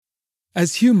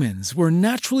As humans, we're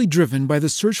naturally driven by the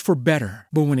search for better.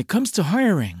 But when it comes to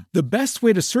hiring, the best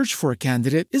way to search for a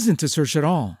candidate isn't to search at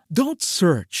all. Don't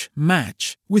search,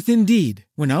 match with Indeed.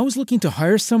 When I was looking to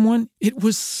hire someone, it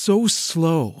was so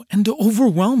slow and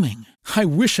overwhelming. I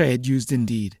wish I had used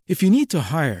Indeed. If you need to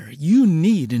hire, you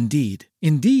need Indeed.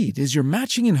 Indeed is your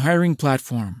matching and hiring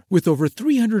platform with over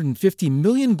 350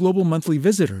 million global monthly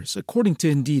visitors, according to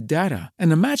Indeed data,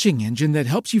 and a matching engine that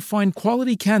helps you find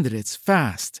quality candidates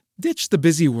fast. Ditch the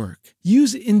busy work.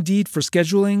 Use Indeed for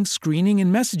scheduling, screening,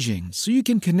 and messaging so you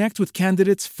can connect with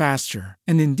candidates faster.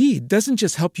 And Indeed doesn't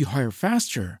just help you hire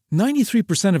faster.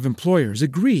 93% of employers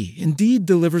agree Indeed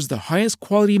delivers the highest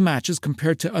quality matches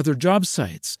compared to other job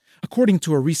sites, according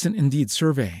to a recent Indeed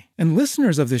survey. And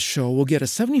listeners of this show will get a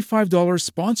 $75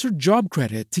 sponsored job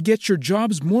credit to get your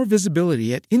jobs more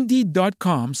visibility at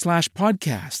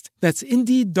Indeed.com/podcast. That's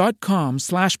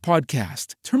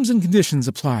Indeed.com/podcast. Terms and conditions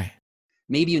apply.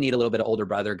 Maybe you need a little bit of older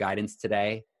brother guidance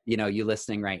today, you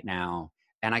listening right now.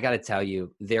 And I got to tell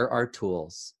you, there are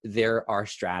tools, there are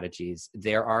strategies,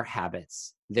 there are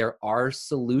habits, there are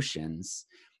solutions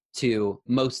to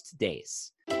most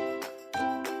days.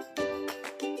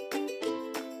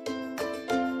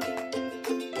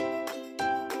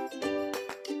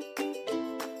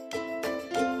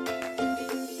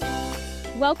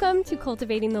 Welcome to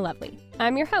Cultivating the Lovely.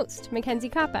 I'm your host, Mackenzie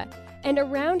Kappa. And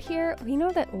around here, we know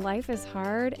that life is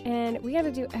hard and we got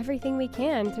to do everything we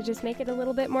can to just make it a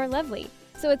little bit more lovely.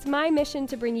 So it's my mission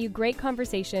to bring you great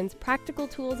conversations, practical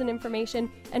tools and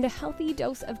information, and a healthy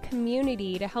dose of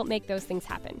community to help make those things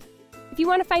happen. If you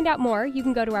want to find out more, you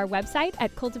can go to our website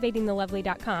at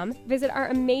cultivatingthelovely.com, visit our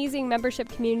amazing membership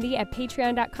community at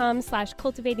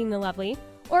patreon.com/cultivatingthelovely,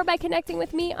 or by connecting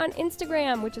with me on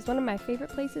Instagram, which is one of my favorite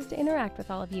places to interact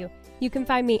with all of you. You can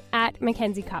find me at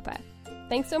Mackenzie Kappa.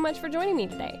 Thanks so much for joining me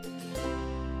today.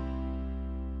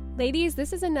 Ladies,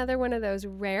 this is another one of those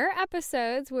rare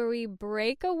episodes where we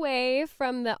break away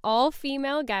from the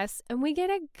all-female guests and we get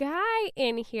a guy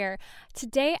in here.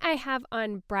 Today I have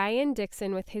on Brian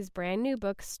Dixon with his brand new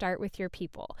book, Start With Your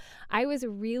People. I was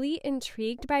really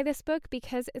intrigued by this book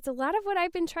because it's a lot of what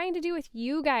I've been trying to do with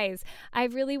you guys.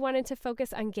 I've really wanted to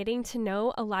focus on getting to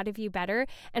know a lot of you better,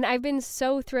 and I've been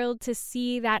so thrilled to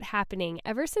see that happening.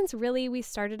 Ever since really we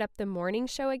started up the morning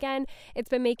show again, it's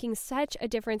been making such a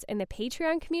difference in the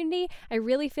Patreon community. I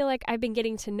really feel like I've been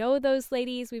getting to know those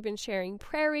ladies. We've been sharing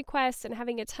prayer requests and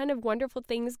having a ton of wonderful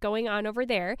things going on over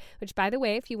there, which, by the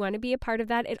way, if you want to be a part of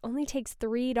that, it only takes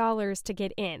 $3 to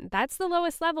get in. That's the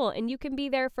lowest level, and you can be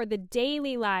there for the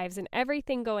daily lives and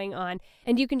everything going on.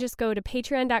 And you can just go to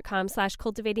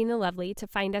patreon.com/cultivatingthelovely to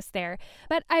find us there.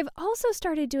 But I've also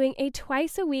started doing a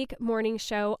twice-a-week morning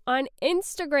show on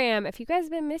Instagram. If you guys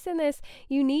have been missing this,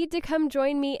 you need to come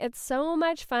join me. It's so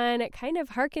much fun. It kind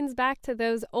of harkens back to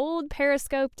those old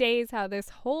Periscope days, how this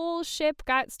whole ship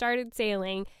got started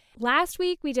sailing. Last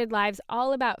week, we did lives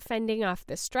all about fending off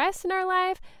the stress in our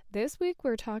life. This week,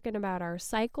 we're talking about our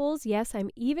cycles. Yes, I'm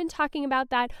even talking about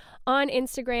that on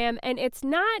Instagram. And it's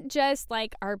not just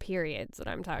like our periods that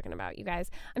I'm talking about, you guys.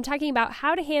 I'm talking about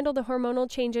how to handle the hormonal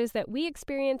changes that we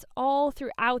experience all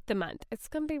throughout the month. It's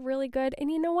going to be really good. And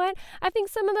you know what? I think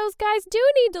some of those guys do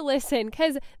need to listen,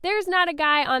 because there's not a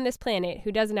guy on this planet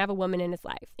who doesn't have a woman in his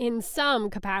life in some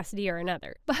capacity or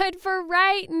another. But for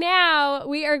right now,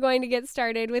 we are going to get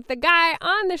started with the guy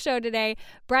on the show today,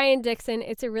 Brian Dixon.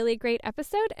 It's a really great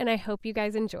episode, and I hope you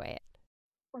guys enjoy it.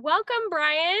 Welcome,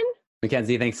 Brian.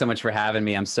 Mackenzie, thanks so much for having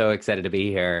me. I'm so excited to be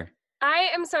here. I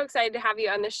am so excited to have you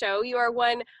on the show. You are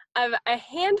one of a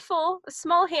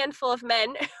small handful of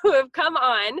men who have come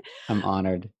on. I'm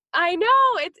honored. I know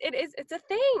it's a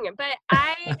thing, but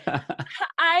I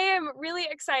am really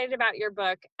excited about your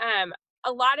book.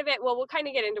 A lot of it, we'll kind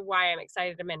of get into why I'm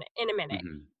excited in a minute.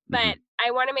 Mm-hmm. But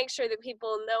I want to make sure that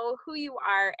people know who you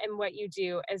are and what you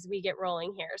do as we get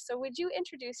rolling here. So would you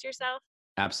introduce yourself?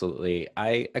 Absolutely.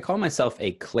 I call myself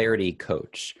a clarity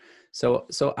coach. So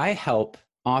I help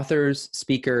authors,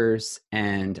 speakers,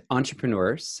 and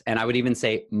entrepreneurs, and I would even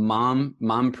say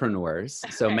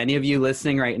mompreneurs. So many of you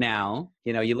listening right now,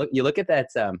 you look at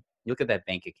that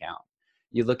bank account,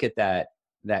 you look at that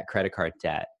credit card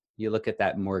debt, you look at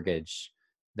that mortgage,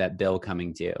 that bill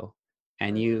coming due,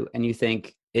 and you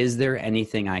think, is there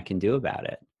anything I can do about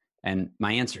it? And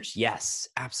my answer is yes,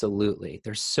 absolutely.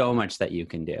 There's so much that you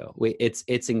can do.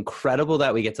 It's incredible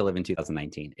that we get to live in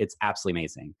 2019. It's absolutely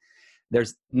amazing.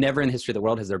 There's never in the history of the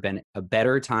world has there been a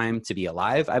better time to be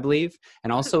alive, I believe,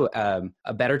 and also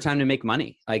a better time to make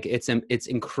money. Like it's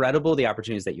incredible the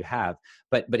opportunities that you have.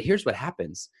 But here's what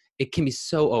happens. It can be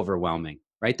so overwhelming.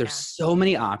 right? There's so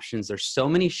many options. There's so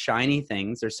many shiny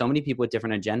things. There's so many people with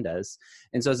different agendas.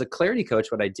 And so as a clarity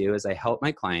coach, what I do is I help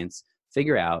my clients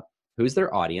figure out who's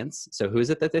their audience. So who is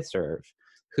it that they serve?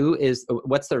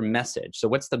 What's their message? So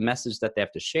what's the message that they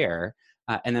have to share?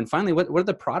 And then finally, what are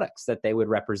the products that they would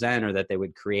represent or that they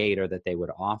would create or that they would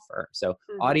offer? So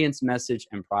audience, message,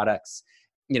 and products.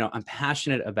 I'm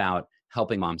passionate about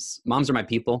helping moms. Moms are my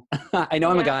people. I know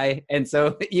I'm a guy, and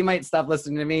so you might stop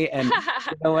listening to me, and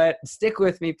you know what? Stick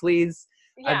with me, please.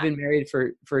 Yeah. I've been married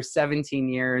for 17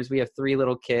 years. We have 3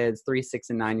 little kids, 3, 6,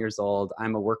 and 9 years old.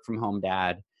 I'm a work from home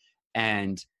dad.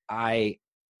 And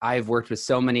I've worked with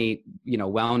so many,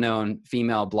 well-known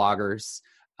female bloggers.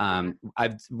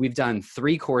 We've done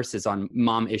 3 courses on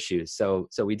mom issues. So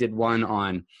we did one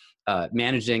on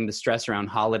managing the stress around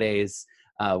holidays.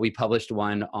 We published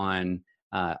one on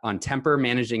temper,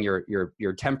 managing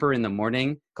your temper in the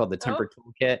morning, called the Temper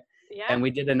Toolkit. Yeah. And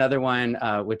we did another one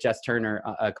with Jess Turner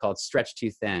called Stretch Too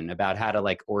Thin, about how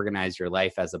to organize your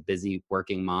life as a busy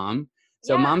working mom.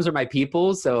 So moms are my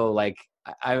people. So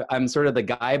I'm sort of the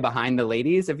guy behind the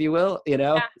ladies, if you will,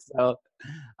 So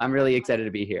I'm really excited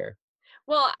to be here.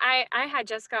 Well, I had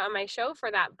Jessica on my show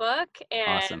for that book,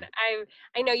 and awesome.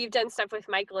 I know you've done stuff with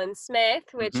Myquillyn Smith,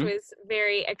 which was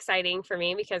very exciting for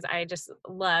me because I just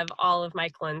love all of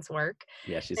Myquillyn's work.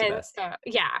 Yeah, she's the best.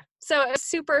 So it was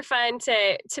super fun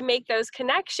to make those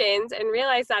connections and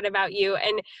realize that about you,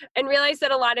 and realize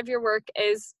that a lot of your work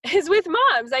is with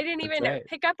moms. I didn't even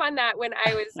pick up on that when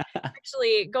I was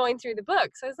actually going through the book.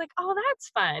 So I was like, oh, that's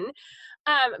fun.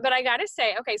 But I got to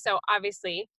say, okay, so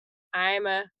obviously I'm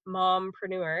a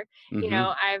mompreneur.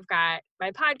 I've got my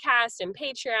podcast and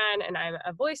Patreon, and I'm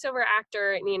a voiceover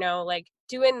actor, and,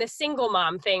 doing the single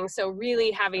mom thing. So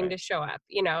really having to show up,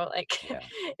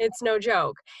 it's no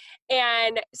joke.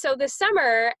 And so this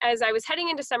summer, as I was heading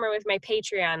into summer with my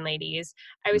Patreon ladies,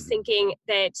 I was thinking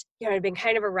that, it had been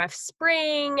kind of a rough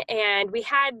spring, and we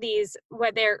had these,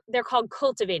 what they're called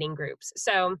cultivating groups.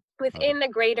 So within the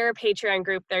greater Patreon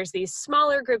group, there's these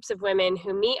smaller groups of women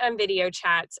who meet on video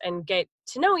chats and get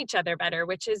to know each other better,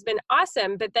 which has been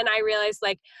awesome. But then I realized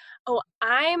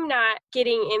I'm not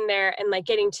getting in there and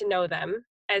getting to know them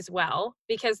as well,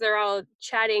 because they're all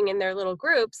chatting in their little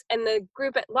groups, and the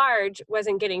group at large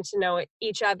wasn't getting to know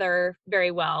each other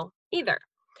very well either.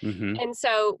 And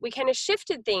so we kind of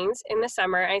shifted things in the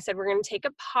summer. I said, we're going to take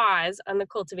a pause on the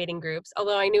cultivating groups,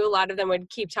 although I knew a lot of them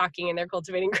would keep talking in their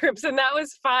cultivating groups, and that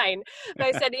was fine. But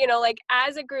I said,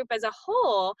 as a group as a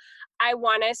whole, I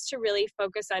want us to really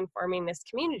focus on forming this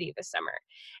community this summer.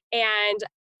 And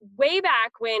way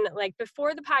back when,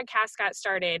 before the podcast got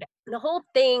started, the whole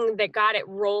thing that got it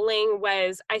rolling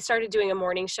was I started doing a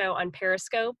morning show on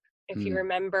Periscope. If you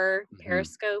remember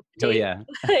Periscope. Oh, yeah.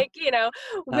 Way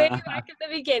back at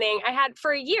the beginning,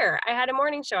 for a year, I had a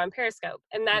morning show on Periscope.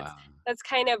 And that's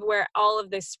kind of where all of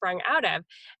this sprung out of.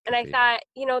 And I thought,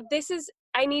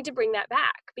 I need to bring that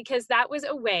back, because that was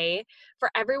a way for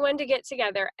everyone to get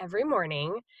together every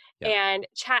morning and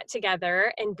chat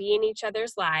together and be in each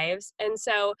other's lives. And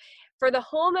so for the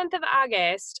whole month of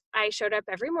August, I showed up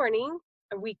every morning,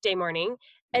 a weekday morning,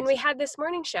 and we had this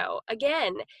morning show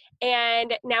again.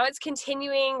 And now it's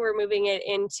continuing. We're moving it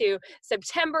into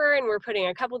September, and we're putting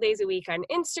a couple days a week on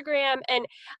Instagram. And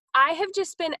I have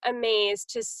just been amazed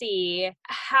to see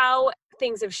how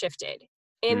things have shifted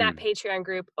in that Patreon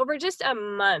group over just a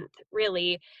month,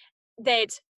 really,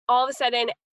 that all of a sudden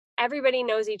everybody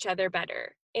knows each other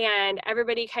better. And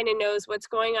everybody kind of knows what's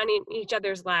going on in each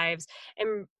other's lives,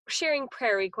 and sharing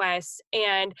prayer requests,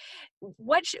 and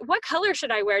what color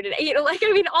should I wear today?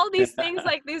 All these things,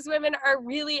 these women are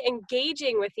really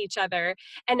engaging with each other,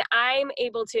 and I'm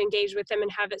able to engage with them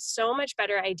and have a so much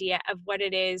better idea of what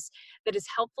it is that is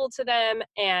helpful to them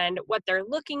and what they're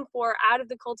looking for out of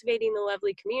the Cultivating the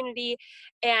Lovely community.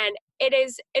 And it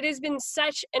has been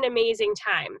such an amazing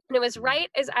time. And it was right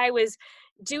as I was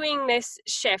doing this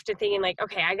shift and thinking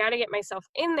okay, I got to get myself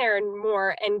in there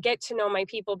more and get to know my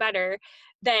people better,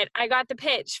 that I got the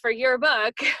pitch for your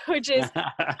book, which is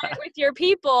with your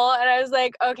people. And I was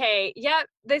like, okay, yep,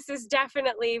 this is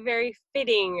definitely very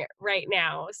fitting right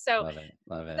now. So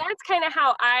love it. That's kind of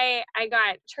how I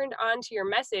got turned on to your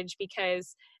message,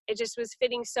 because it just was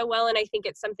fitting so well. And I think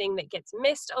it's something that gets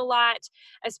missed a lot,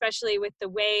 especially with the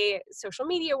way social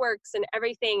media works and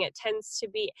everything. It tends to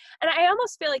be, and I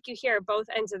almost feel like you hear both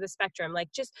ends of the spectrum,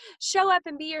 just show up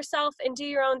and be yourself and do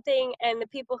your own thing, and the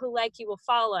people who like you will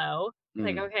follow.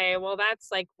 Like, okay, well, that's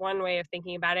like one way of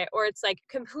thinking about it. Or it's like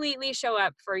completely show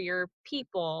up for your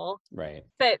people. Right.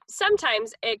 But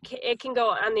sometimes it can go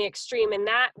on the extreme in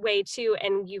that way too.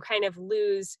 And you kind of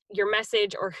lose your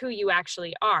message or who you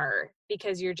actually are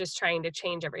because you're just trying to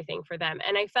change everything for them.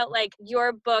 And I felt like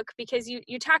your book, because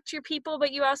you talk to your people,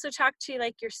 but you also talk to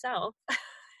like yourself.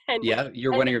 And, Yeah,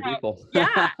 you're one of your people.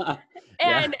 Yeah.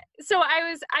 Yeah. And so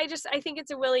I think it's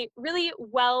a really, really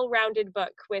well-rounded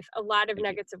book with a lot of Thank you.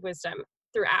 nuggets of wisdom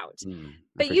throughout. I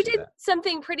But you appreciate did that.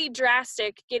 something pretty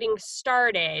drastic getting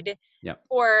started, Yep.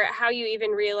 or how you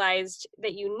even realized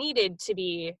that you needed to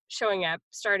be showing up,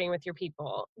 starting with your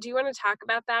people. Do you want to talk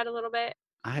about that a little bit?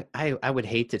 I would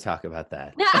hate to talk about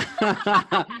that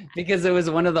because it was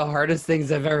one of the hardest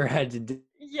things I've ever had to do.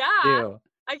 Yeah,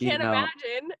 I You can't know,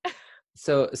 imagine.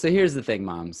 So here's the thing,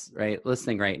 moms, right?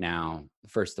 Listening right now,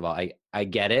 first of all, I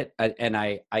get it. And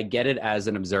I get it as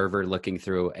an observer looking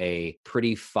through a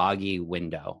pretty foggy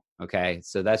window. Okay.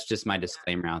 So that's just my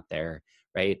disclaimer out there,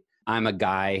 right? I'm a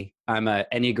guy, I'm a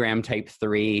Enneagram type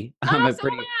 3. I'm a So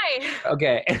pretty, am I.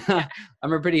 okay.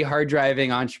 I'm a pretty hard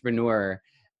driving entrepreneur.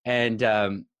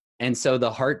 And so the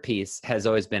heart piece has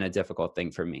always been a difficult thing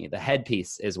for me. The head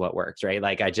piece is what works, right?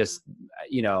 Like I just,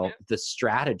 the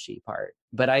strategy part.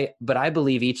 But I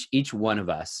believe each one of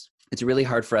us, it's really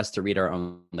hard for us to read our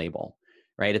own label,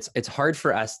 right? It's hard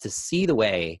for us to see the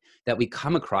way that we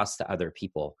come across to other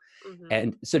people. Mm-hmm.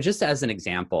 And so just as an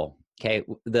example, okay,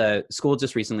 the school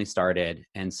just recently started.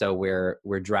 And so we're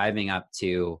driving up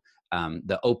to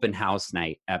the open house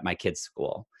night at my kid's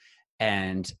school.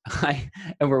 And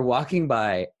we're walking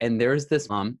by, and there's this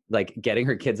mom like getting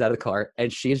her kids out of the car,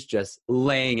 and she's just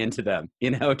laying into them,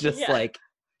 like,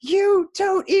 you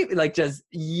don't even, like, just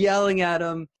yelling at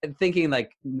them and thinking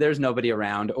like there's nobody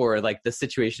around, or like the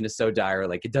situation is so dire,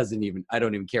 like I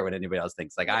don't even care what anybody else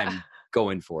thinks. Like I'm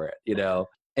going for it.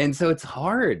 And so it's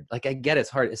hard. Like I get it's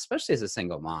hard, especially as a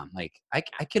single mom. Like I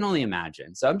can only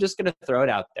imagine. So I'm just going to throw it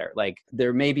out there. Like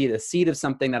there may be the seed of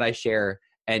something that I share,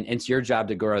 and it's your job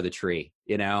to grow the tree,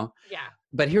 Yeah.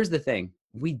 But here's the thing.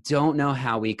 We don't know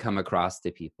how we come across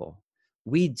to people.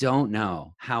 We don't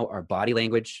know how our body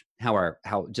language, how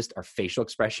just our facial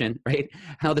expression, right?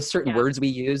 How the certain words we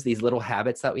use, these little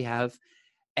habits that we have.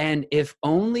 And if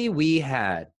only we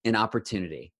had an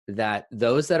opportunity that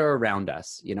those that are around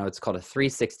us, it's called a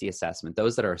 360 assessment,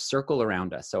 those that are a circle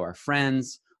around us. So our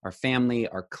friends, our family,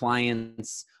 our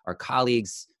clients, our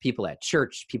colleagues, people at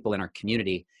church, people in our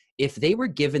community, if they were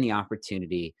given the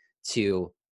opportunity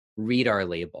to read our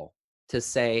label, to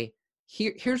say,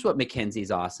 here's what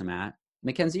Mackenzie's awesome at.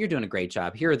 Mackenzie, you're doing a great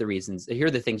job. Here are the reasons. Here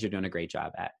are the things you're doing a great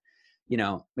job at.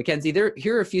 Mackenzie,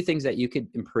 here are a few things that you could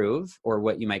improve, or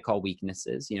what you might call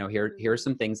weaknesses. Here are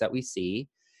some things that we see.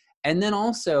 And then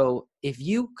also, if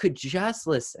you could just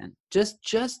listen,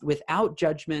 just without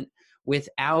judgment,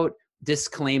 without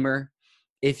disclaimer,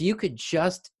 if you could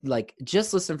just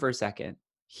listen for a second,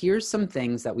 here's some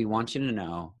things that we want you to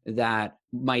know that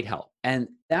might help. And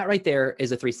that right there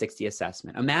is a 360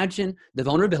 assessment. Imagine the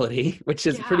vulnerability, which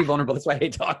is pretty vulnerable. That's why I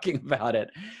hate talking about it.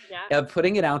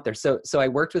 Putting it out there. So I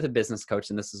worked with a business coach,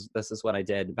 and this is what I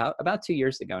did about 2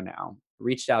 years ago now.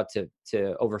 Reached out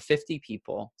to over 50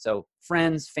 people. So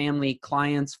friends, family,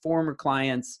 clients, former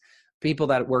clients, people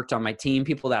that worked on my team,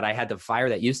 people that I had to fire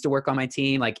that used to work on my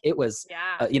team. Like it was,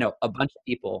 a bunch of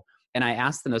people. And I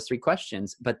asked them those 3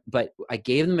 questions, but I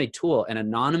gave them a tool, an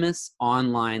anonymous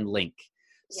online link,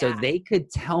 so they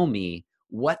could tell me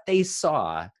what they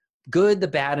saw, good, the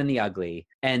bad, and the ugly.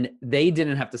 And they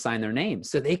didn't have to sign their name.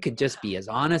 So they could just be as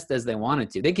honest as they wanted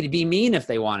to. They could be mean if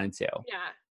they wanted to. Yeah.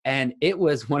 And it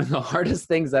was one of the hardest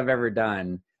things I've ever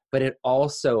done. But it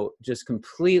also just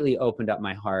completely opened up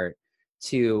my heart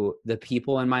to the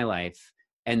people in my life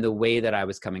and the way that I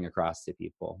was coming across to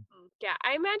people. Yeah,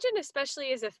 I imagine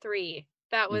especially as a 3,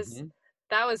 that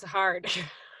was hard.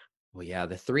 Well, yeah,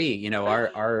 the 3,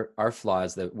 our flaw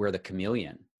is that we're the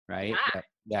chameleon, right?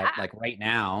 That like right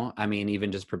now, I mean,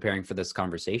 even just preparing for this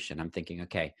conversation, I'm thinking,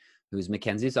 okay, who's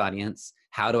Mackenzie's audience?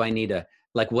 How do I need to,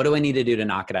 what do I need to do to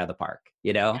knock it out of the park?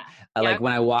 Like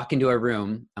when I walk into a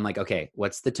room, I'm like, okay,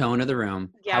 what's the tone of the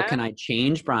room? How can I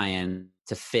change Brian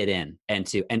to fit in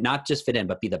and not just fit in,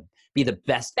 but be the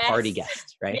best party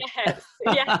guest, right?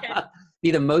 Yes.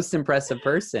 Be the most impressive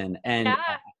person. And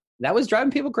that was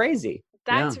driving people crazy.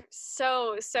 That's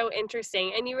so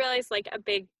interesting. And you realize like a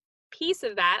big piece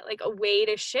of that, like a way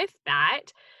to shift that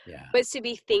was to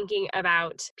be thinking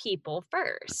about people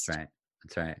first.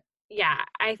 That's right. Yeah.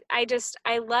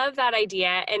 I love that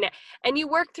idea. And you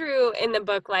work through in the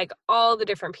book, like all the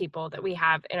different people that we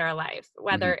have in our life,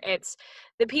 whether it's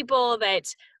the people that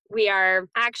we are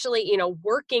actually,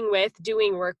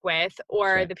 doing work with,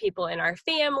 or Sure. the people in our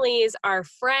families, our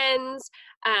friends,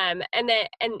 and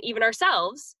even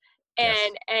ourselves, Yes.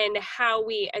 and how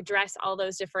we address all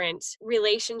those different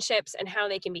relationships and how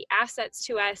they can be assets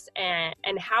to us,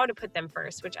 and how to put them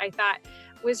first, which I thought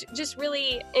was just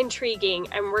really intriguing.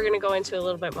 And we're going to go into a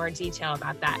little bit more detail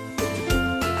about that.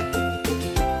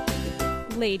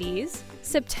 Ladies,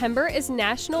 September is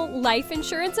National Life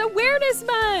Insurance Awareness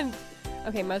Month.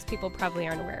 Okay, most people probably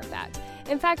aren't aware of that.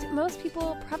 In fact, most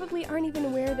people probably aren't even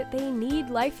aware that they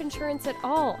need life insurance at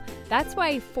all. That's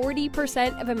why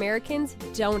 40% of Americans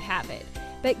don't have it.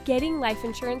 But getting life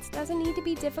insurance doesn't need to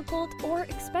be difficult or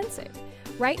expensive.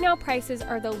 Right now, prices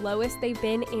are the lowest they've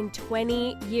been in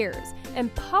 20 years,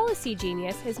 and Policy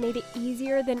Genius has made it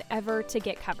easier than ever to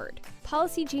get covered.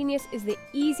 Policy Genius is the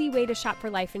easy way to shop for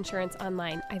life insurance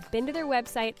online. I've been to their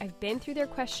website, I've been through their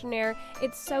questionnaire.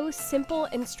 It's so simple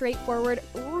and straightforward,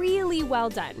 really well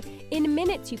done. In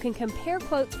minutes, you can compare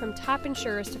quotes from top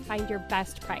insurers to find your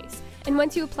best price. And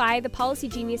once you apply, the Policy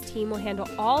Genius team will handle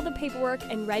all the paperwork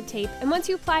and red tape. And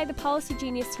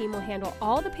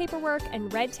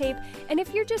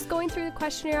if you're just going through the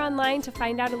questionnaire online to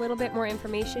find out a little bit more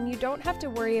information, you don't have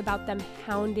to worry about them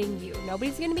hounding you.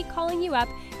 Nobody's going to be calling you up.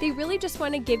 They really just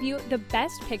want to give you the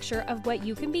best picture of what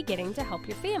you can be getting to help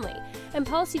your family. And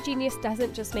Policy Genius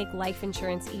doesn't just make life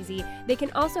insurance easy. They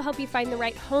can also help you find the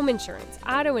right home insurance,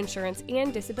 auto insurance,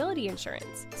 and disability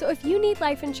insurance. So if you need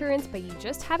life insurance, but you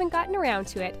just haven't gotten around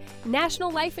to it, National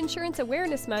Life Insurance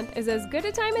Awareness Month is as good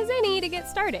a time as any to get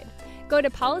started. Go to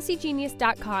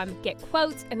policygenius.com, get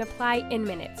quotes, and apply in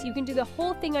minutes. You can do the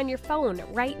whole thing on your phone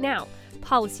right now.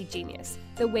 Policy Genius,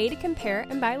 the way to compare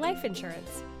and buy life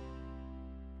insurance.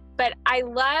 But I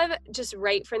love, just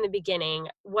right from the beginning,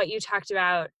 what you talked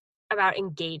about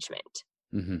engagement.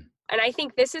 Mm-hmm. And I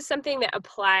think this is something that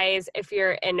applies if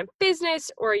you're in a business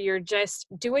or you're just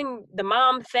doing the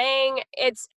mom thing.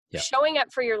 It's showing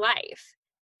up for your life.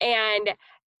 And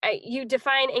you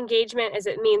define engagement as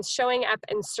it means showing up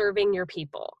and serving your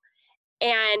people.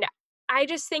 And I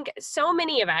just think so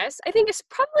many of us, I think it's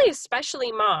probably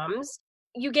especially moms,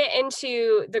 you get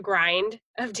into the grind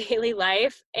of daily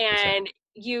life and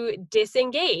you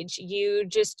disengage. You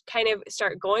just kind of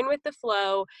start going with the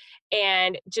flow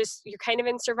and just, you're kind of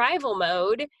in survival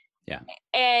mode. Yeah.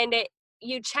 And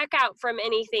you check out from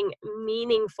anything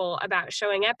meaningful about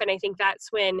showing up. And I think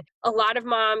that's when a lot of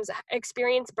moms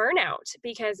experience burnout,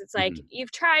 because it's like,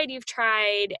 you've tried,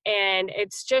 and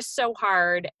it's just so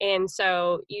hard. And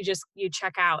so you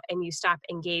check out and you stop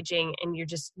engaging and you're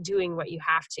just doing what you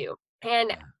have to.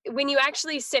 And when you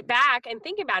actually sit back and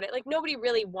think about it, like, nobody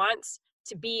really wants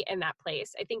to be in that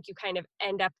place. I think you kind of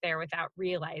end up there without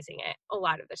realizing it a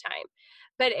lot of the time.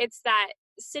 But it's that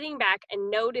sitting back and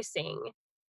noticing.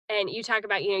 And you talk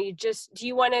about, do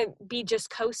you want to be just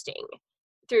coasting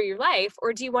through your life,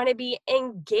 or do you want to be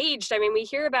engaged? I mean, we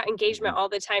hear about engagement all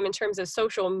the time in terms of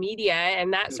social media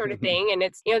and that sort of thing. And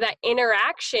it's, that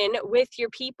interaction with your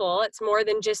people. It's more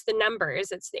than just the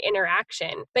numbers, it's the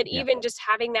interaction. But even just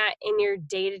having that in your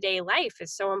day-to-day life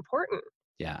is so important.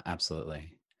 Yeah,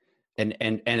 absolutely.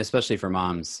 And especially for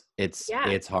moms, it's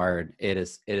hard. It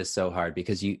is so hard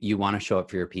because you want to show up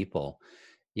for your people.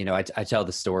 I tell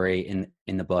the story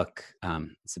in the book.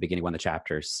 It's the beginning of one of the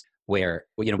chapters where,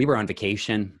 we were on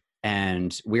vacation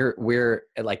and we're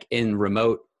like in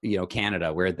remote,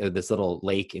 Canada, where this little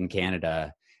lake in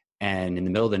Canada, and in the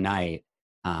middle of the night,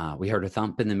 we heard a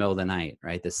thump in the middle of the night,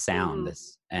 right? This sound,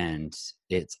 and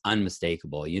it's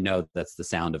unmistakable. That's the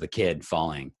sound of a kid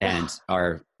falling. And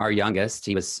our youngest,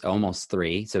 he was almost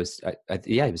 3. So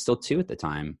he was still 2 at the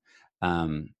time.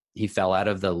 He fell out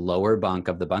of the lower bunk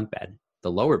of the bunk bed.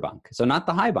 The lower bunk. So not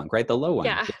the high bunk, right? The low one.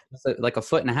 Yeah. Like a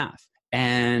 1.5 feet.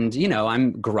 And,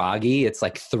 I'm groggy. It's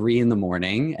like 3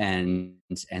 a.m. And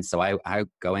so I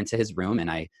go into his room and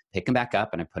I pick him back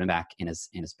up and I put him back in his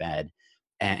bed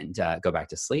and go back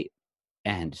to sleep.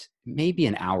 And maybe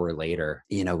an hour later,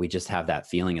 we just have that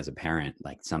feeling as a parent,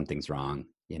 like something's wrong,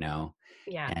 Yeah.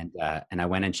 And I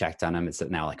went and checked on him. It's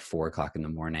now like 4:00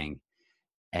 a.m.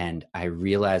 And I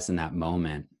realized in that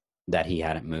moment that he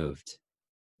hadn't moved.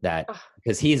 That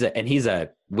because he's a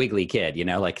wiggly kid,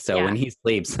 when he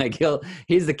sleeps, like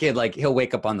he's the kid, like he'll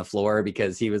wake up on the floor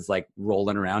because he was like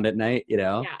rolling around at night,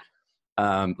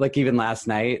 like even last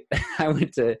night I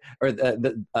went to, or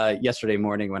yesterday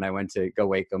morning when I went to go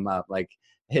wake him up, like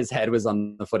his head was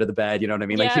on the foot of the bed, you know what I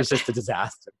mean? Like he was just a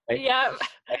disaster, right? Yeah.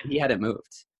 He hadn't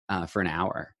moved for an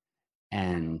hour,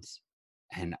 and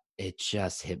it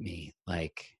just hit me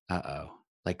like,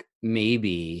 like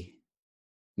maybe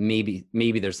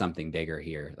there's something bigger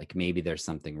here. Like maybe there's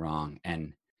something wrong.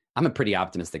 And I'm a pretty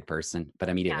optimistic person, but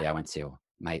immediately Yeah. I went to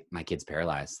my kid's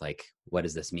paralyzed. Like, what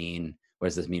does this mean? What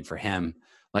does this mean for him?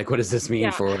 Like, what does this mean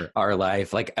Yeah. for our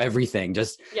life? Like everything,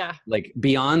 just Yeah. like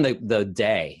beyond the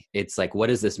day. It's like, what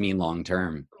does this mean long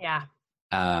term? Yeah.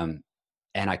 Um,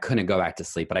 and I couldn't go back to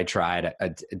sleep, but I tried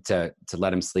to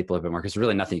let him sleep a little bit more, because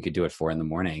really nothing you could do it for in the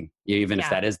morning, even if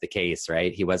that is the case,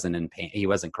 right? He wasn't in pain, he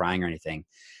wasn't crying or anything.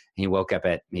 He woke up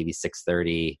at maybe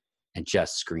 6:30 and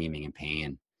just screaming in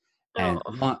pain. And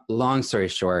long story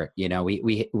short,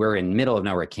 we were in middle of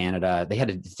nowhere, Canada. They had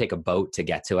to take a boat to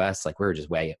get to us. Like, we were just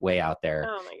way out there.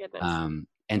 Oh my goodness.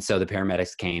 And so the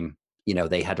paramedics came.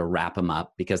 They had to wrap him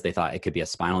up because they thought it could be a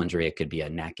spinal injury, it could be a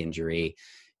neck injury.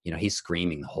 He's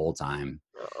screaming the whole time.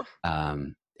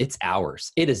 It's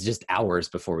hours. It is just hours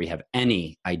before we have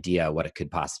any idea what it could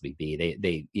possibly be.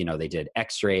 They did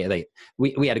X-ray.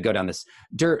 We had to go down this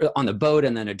dirt on the boat,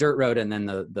 and then a dirt road, and then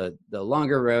the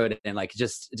longer road, and like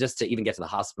just to even get to the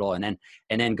hospital, and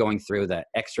then going through the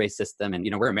X-ray system. And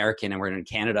we're American and we're in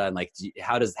Canada, and like,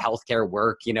 how does healthcare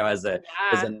work? As a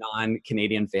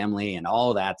non-Canadian family, and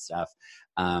all that stuff.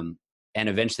 And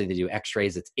eventually they do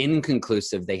X-rays. It's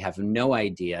inconclusive. They have no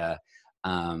idea.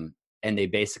 And they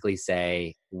basically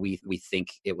say, we think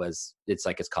it's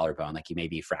like his collarbone, like he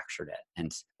maybe fractured it.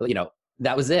 And,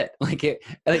 that was it.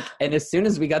 And as soon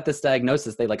as we got this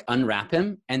diagnosis, they like unwrap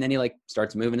him, and then he like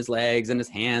starts moving his legs and his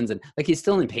hands, and like, he's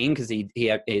still in pain because he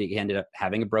ended up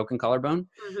having a broken collarbone.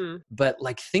 Mm-hmm. But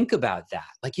like, think about that.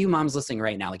 Like, you moms listening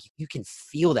right now, like, you can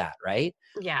feel that, right?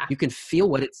 Yeah. You can feel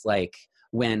what it's like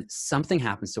when something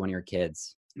happens to one of your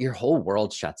kids, your whole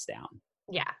world shuts down.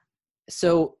 Yeah.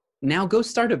 So now go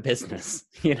start a business,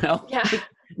 Yeah.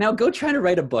 Now go try to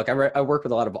write a book. I work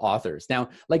with a lot of authors. Now,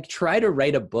 like, try to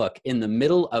write a book in the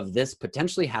middle of this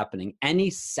potentially happening any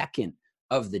second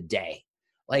of the day.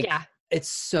 Like, it's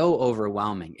so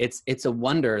overwhelming. It's a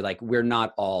wonder, like, we're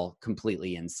not all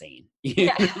completely insane,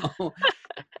 know?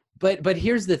 But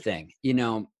here's the thing,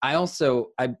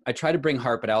 I try to bring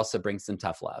heart, but I also bring some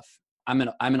tough love. I'm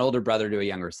an older brother to a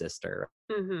younger sister,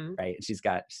 Mm-hmm. right? She's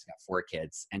got 4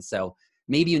 kids. And so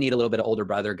maybe you need a little bit of older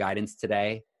brother guidance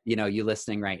today, you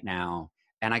listening right now.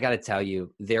 And I got to tell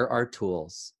you, there are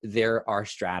tools, there are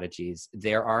strategies,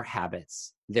 there are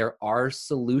habits, there are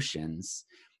solutions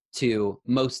to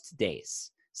most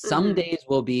days. Some days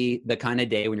will be the kind of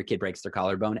day when your kid breaks their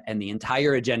collarbone and the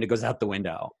entire agenda goes out the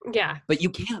window. Yeah. But you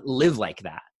can't live like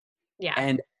that. Yeah.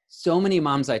 And so many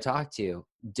moms I talk to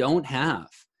don't have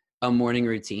a morning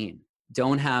routine,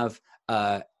 don't have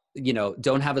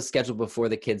don't have a schedule before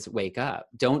the kids wake up,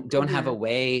 don't have a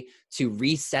way to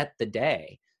reset the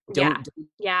day, don't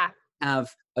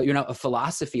have a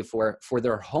philosophy for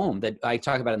their home that I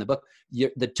talk about in the book,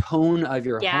 the tone of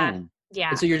your home.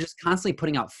 And so you're just constantly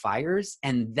putting out fires,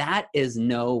 and that is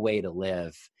no way to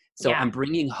live. So I'm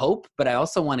bringing hope, but I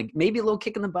also want to maybe a little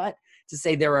kick in the butt to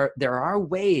say there are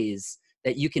ways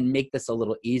that you can make this a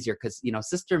little easier, because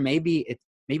sister, maybe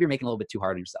you're making a little bit too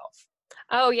hard on yourself.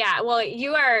 Oh yeah. Well,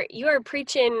 you are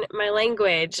preaching my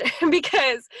language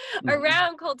because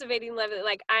around cultivating love,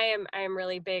 like I am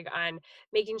really big on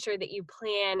making sure that you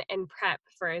plan and prep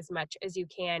for as much as you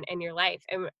can in your life.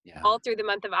 And all through the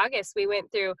month of August, we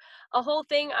went through a whole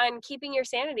thing on keeping your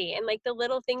sanity and like the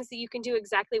little things that you can do,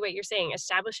 exactly what you're saying,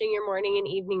 establishing your morning and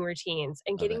evening routines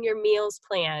and getting your meals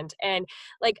planned, and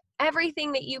like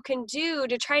everything that you can do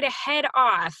to try to head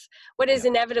off what is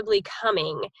inevitably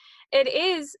coming. It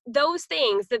is those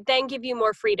things that then give you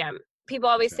more freedom. People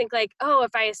always think like, oh,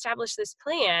 if I establish this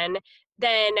plan,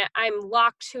 then I'm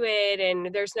locked to it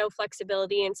and there's no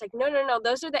flexibility. And it's like, no.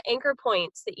 Those are the anchor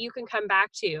points that you can come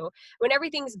back to when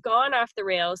everything's gone off the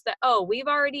rails, that, oh, we've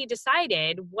already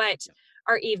decided what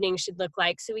our evening should look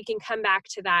like. So we can come back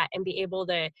to that and be able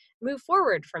to move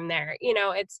forward from there.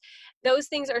 It's those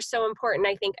things are so important.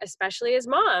 I think, especially as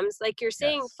moms, like you're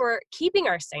saying, for keeping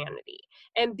our sanity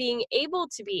and being able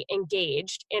to be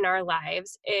engaged in our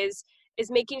lives is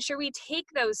making sure we take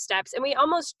those steps, and we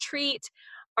almost treat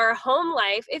our home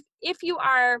life, if you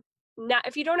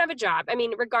don't have a job, I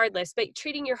mean, regardless, but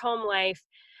treating your home life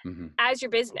as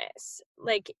your business,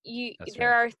 like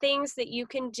there are things that you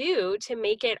can do to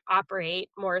make it operate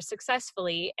more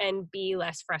successfully and be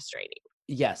less frustrating.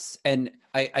 Yes. And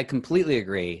I completely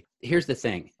agree. Here's the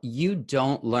thing. You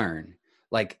don't learn.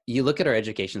 Like, you look at our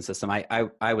education system.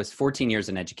 I was 14 years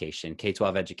in education,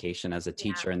 K-12 education, as a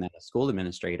teacher and then a school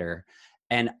administrator.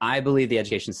 And I believe the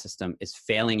education system is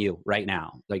failing you right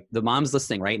now. Like, the moms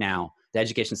listening right now, the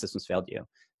education system's failed you,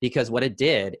 because what it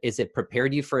did is it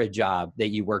prepared you for a job that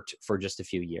you worked for just a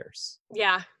few years.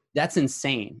 Yeah. That's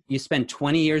insane. You spend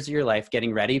 20 years of your life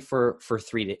getting ready for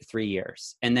 3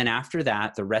 years. And then after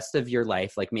that, the rest of your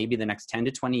life, like maybe the next 10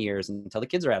 to 20 years until the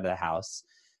kids are out of the house,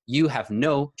 you have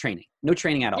no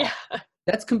training at all. Yeah.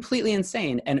 That's completely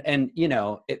insane. And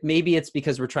maybe it's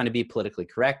because we're trying to be politically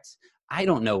correct. I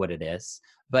don't know what it is,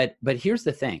 but here's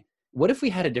the thing. What if we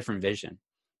had a different vision?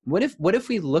 What if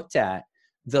we looked at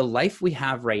the life we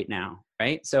have right now,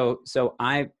 right? So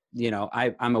I'm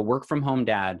a work from home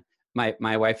dad.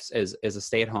 My wife is a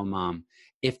stay-at-home mom.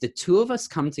 If the two of us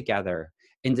come together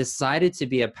and decided to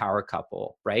be a power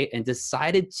couple, right? And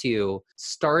decided to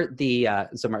start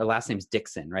so my last name's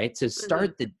Dixon, right? To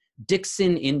start the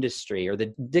Dixon industry or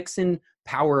the Dixon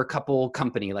power couple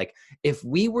company. Like if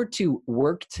we were to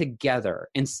work together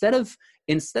instead of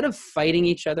fighting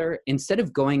each other, instead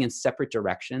of going in separate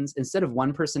directions, instead of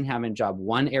one person having a job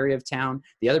one area of town,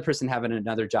 the other person having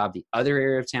another job the other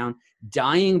area of town,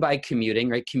 dying by commuting,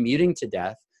 right? Commuting to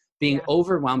death, being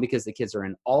overwhelmed because the kids are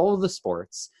in all the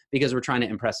sports, because we're trying to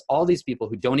impress all these people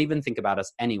who don't even think about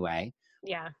us anyway.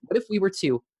 Yeah. What if we were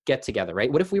to get together,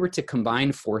 right? What if we were to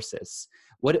combine forces?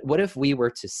 What if we were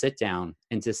to sit down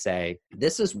and to say,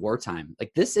 this is wartime.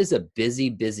 Like this is a busy,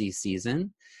 busy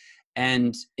season.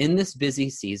 And in this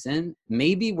busy season,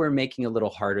 maybe we're making it a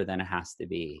little harder than it has to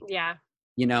be. Yeah.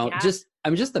 Just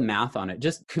the math on it,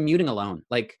 just commuting alone,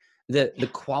 like the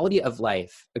quality of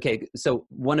life. Okay. So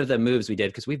one of the moves we did,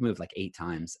 because we've moved like 8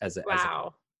 times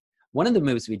one of the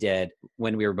moves we did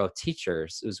when we were both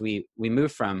teachers was we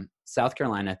moved from South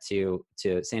Carolina to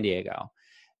San Diego.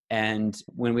 And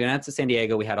when we went out to San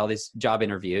Diego, we had all these job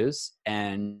interviews,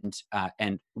 and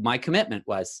my commitment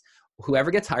was whoever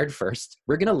gets hired first,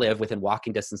 we're going to live within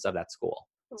walking distance of that school.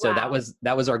 Wow. So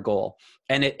that was our goal.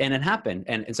 And it happened.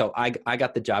 And so I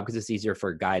got the job because it's easier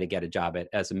for a guy to get a job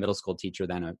as a middle school teacher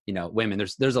than women.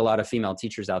 There's a lot of female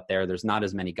teachers out there. There's not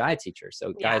as many guy teachers.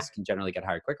 So guys can generally get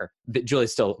hired quicker. But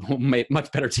Julie's still a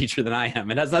much better teacher than I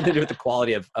am. It has nothing to do with the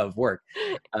quality of work.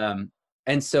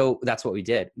 And so that's what we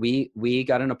did. We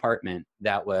got an apartment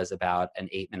that was about an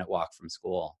 8-minute walk from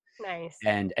school. Nice.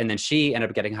 And then she ended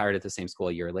up getting hired at the same school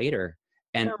a year later.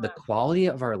 And the quality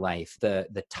of our life,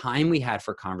 the time we had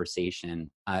for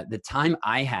conversation, the time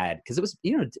I had, because it was,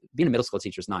 being a middle school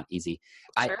teacher is not easy.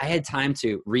 Sure. I had time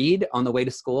to read on the way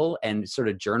to school and sort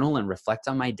of journal and reflect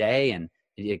on my day and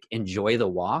enjoy the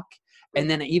walk. And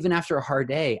then even after a hard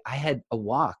day, I had a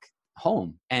walk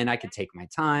home and I could take my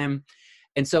time.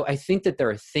 And so I think that there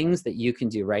are things that you can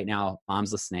do right now,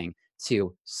 moms listening,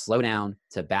 to slow down,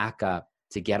 to back up,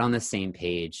 to get on the same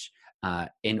page,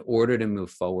 in order to move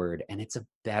forward. And it's a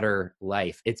better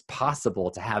life. It's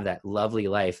possible to have that lovely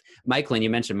life. Myquillyn, you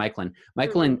mentioned Myquillyn.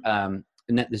 Myquillyn,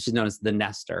 she's known as the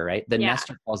nester, right? The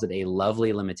nester calls it a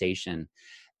lovely limitation.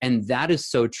 And that is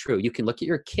so true. You can look at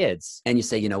your kids and you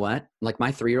say, you know what? Like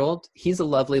my 3-year-old, he's a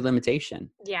lovely limitation.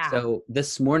 Yeah. So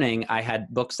this morning I had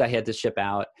books I had to ship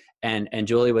out and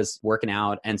Julie was working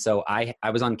out. And so I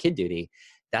was on kid duty.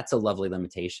 That's a lovely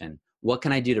limitation. What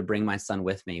can I do to bring my son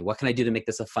with me? What can I do to make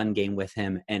this a fun game with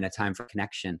him and a time for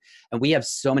connection? And we have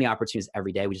so many opportunities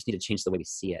every day. We just need to change the way we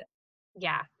see it.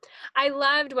 Yeah. I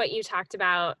loved what you talked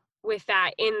about with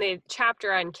that in the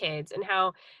chapter on kids and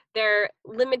how their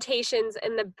limitations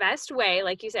in the best way,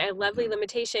 like you said, a lovely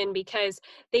limitation because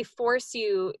they force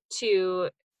you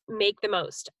to make the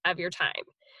most of your time.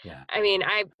 Yeah. I mean,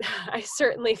 I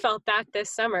certainly felt that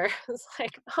this summer. I was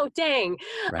like, oh, dang.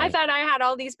 Right. I thought I had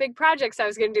all these big projects I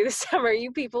was going to do this summer.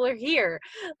 You people are here.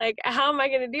 Like, how am I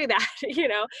going to do that?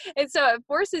 And so it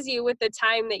forces you with the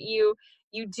time that you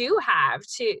do have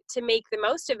to make the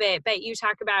most of it. But you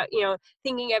talk about,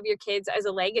 thinking of your kids as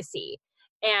a legacy.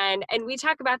 And we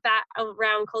talk about that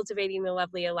around cultivating the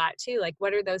lovely a lot too. Like,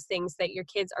 what are those things that your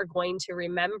kids are going to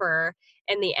remember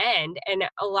in the end? And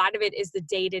a lot of it is the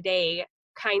day-to-day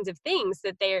kinds of things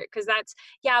that because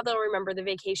they'll remember the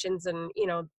vacations and,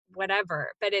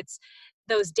 whatever, but it's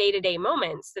those day-to-day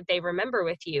moments that they remember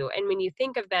with you. And when you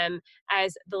think of them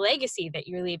as the legacy that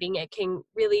you're leaving, it can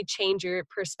really change your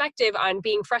perspective on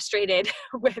being frustrated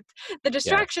with the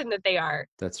distraction that they are.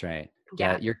 That's right.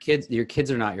 Yeah. Your kids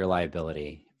are not your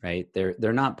liability, right?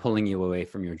 They're not pulling you away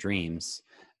from your dreams.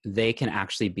 They can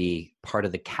actually be part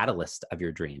of the catalyst of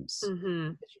your dreams. Mm-hmm.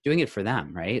 You're doing it for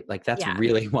them, right? Like that's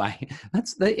really why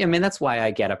that's why I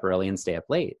get up early and stay up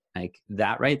late. Like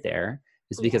that right there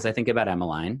is because I think about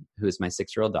Emmeline, who is my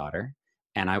 6-year-old daughter,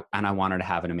 and I want her to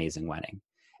have an amazing wedding.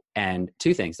 And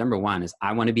 2 things. Number 1 is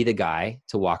I want to be the guy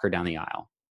to walk her down the aisle.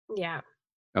 Yeah.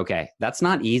 Okay. That's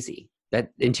not easy.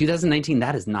 That in 2019,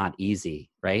 that is not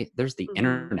easy, right? There's the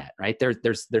internet, right?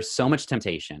 There's so much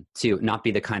temptation to not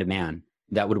be the kind of man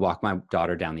that would walk my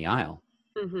daughter down the aisle.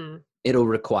 Mm-hmm. It'll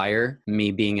require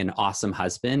me being an awesome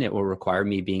husband. It will require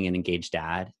me being an engaged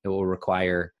dad. It will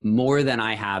require more than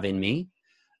I have in me.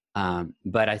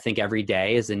 But I think every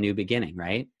day is a new beginning,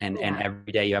 right? And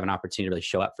every day you have an opportunity to really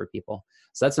show up for people.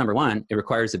 So that's number one. It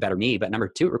requires a better me. But number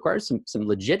two, it requires some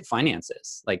legit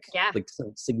finances, like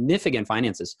some significant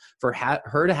finances for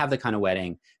her to have the kind of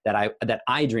wedding that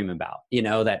I dream about.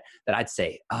 That I'd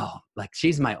say, oh, like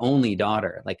she's my only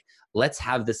daughter. Like, let's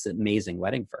have this amazing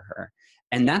wedding for her.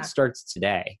 And that starts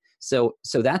today. So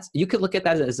that's, you could look at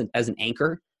that as an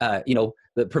anchor,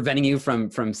 preventing you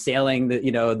from sailing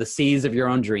the seas of your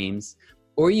own dreams,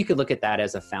 or you could look at that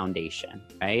as a foundation,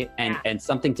 right? And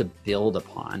something to build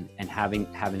upon, and having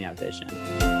that vision.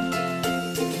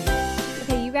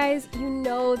 Okay, you guys, you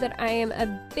know that I am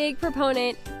a big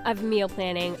proponent of meal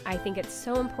planning. I think it's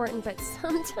so important, but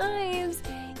sometimes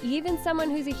even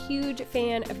someone who's a huge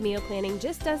fan of meal planning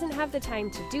just doesn't have the time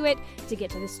to do it, to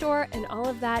get to the store and all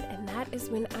of that. And that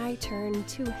is when I turn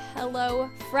to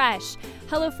HelloFresh.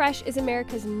 HelloFresh is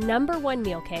America's #1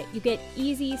 meal kit. You get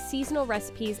easy seasonal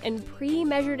recipes and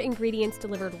pre-measured ingredients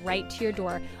delivered right to your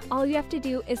door. All you have to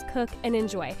do is cook and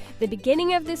enjoy. The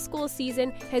beginning of this school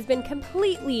season has been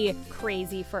completely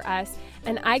crazy for us,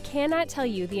 and I cannot tell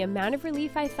you the amount of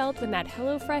relief I felt when that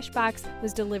HelloFresh box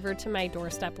was delivered to my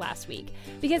doorstep last week.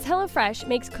 Because HelloFresh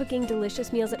makes cooking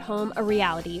delicious meals at home a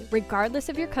reality, regardless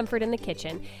of your comfort in the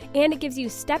kitchen. And it gives you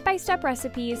step-by-step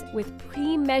recipes with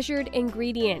pre-measured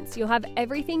ingredients. You'll have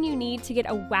everything you need to get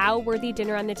a wow-worthy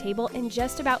dinner on the table in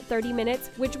just about 30 minutes,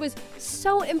 which was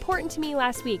so important to me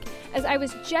last week, as I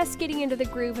was just getting into the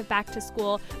groove of back to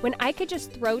school, when I could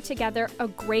just throw together a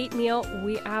great meal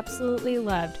we absolutely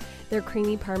loved. Their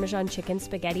creamy Parmesan chicken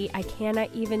spaghetti. I cannot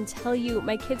even tell you.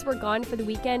 My kids were gone for the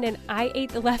weekend and I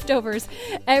ate the leftovers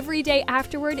every day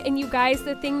afterward. And you guys,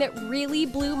 the thing that really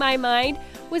blew my mind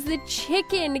was the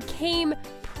chicken came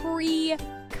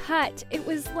pre-cut. It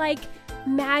was like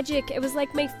magic. It was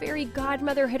like my fairy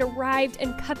godmother had arrived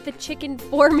and cut the chicken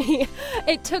for me.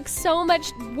 It took so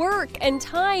much work and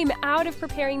time out of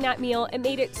preparing that meal. It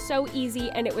made it so easy,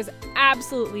 and it was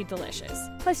absolutely delicious.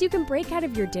 Plus, you can break out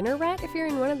of your dinner rut if you're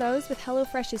in one of those with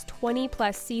HelloFresh's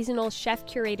 20-plus seasonal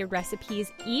chef-curated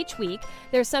recipes each week.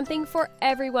 There's something for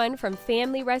everyone, from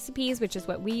family recipes, which is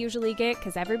what we usually get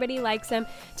because everybody likes them,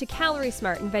 to Calorie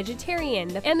Smart and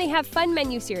vegetarian. And they have fun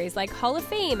menu series like Hall of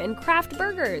Fame and Craft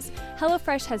Burgers.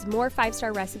 HelloFresh has more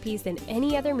 5-star recipes than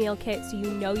any other meal kit, so you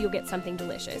know you'll get something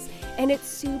delicious. And it's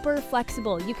super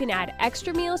flexible. You can add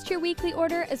extra meals to your weekly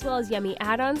order, as well as yummy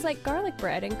add-ons like garlic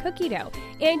bread and cookie dough.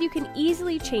 And you can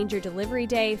easily change your delivery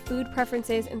day, food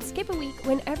preferences, and skip a week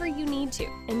whenever you need to.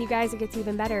 And you guys, it gets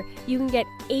even better. You can get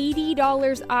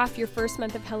 $80 off your first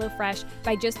month of HelloFresh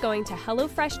by just going to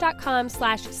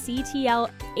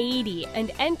HelloFresh.com/CTL80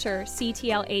 and enter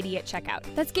CTL80 at checkout.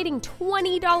 That's getting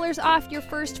 $20 off your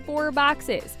first 4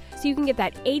 boxes. So you can get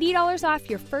that $80 off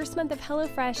your first month of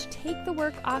HelloFresh, take the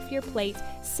work off your plate,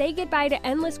 say goodbye to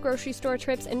endless grocery store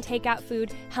trips and takeout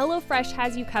food. HelloFresh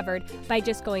has you covered by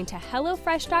just going to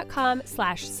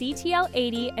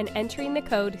HelloFresh.com/CTL80 and entering the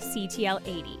code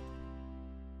CTL80.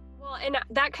 Well, and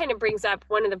that kind of brings up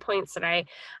one of the points that I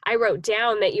wrote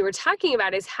down that you were talking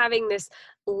about, is having this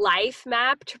life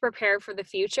map to prepare for the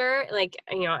future. Like,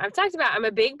 I've talked about, I'm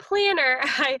a big planner.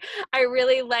 I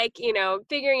really like,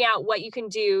 figuring out what you can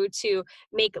do to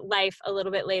make life a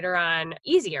little bit later on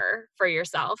easier for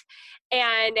yourself. But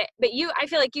I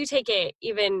feel like you take it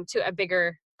even to a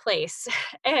bigger place.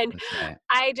 And Okay.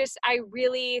 I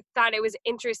really thought it was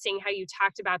interesting how you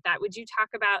talked about that. Would you talk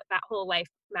about that whole life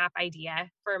map idea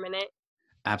for a minute?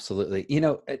 Absolutely.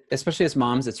 Especially as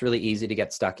moms, it's really easy to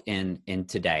get stuck in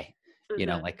today.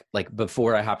 Mhm. Like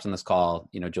before I hopped on this call,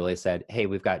 Julia said, "Hey,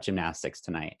 we've got gymnastics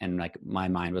tonight." And like my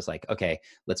mind was like, okay,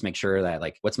 let's make sure that,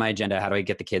 like, what's my agenda? How do I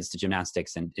get the kids to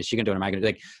gymnastics? And is she going to do it? Am I going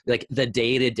to like the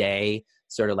day-to-day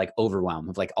sort of like overwhelm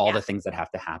of like all the things that have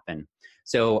to happen.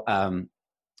 So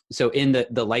in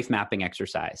the life mapping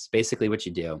exercise, basically what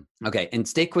you do, okay, and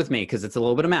stick with me because it's a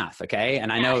little bit of math. Okay.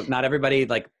 And I know not everybody,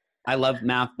 like, I love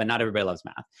math, but not everybody loves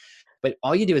math. But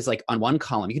all you do is, like, on one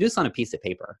column, you can do this on a piece of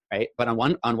paper, right? But on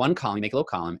one column, you make a little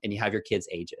column and you have your kids'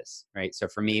 ages, right? So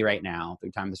for me right now, through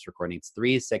the time of this recording, it's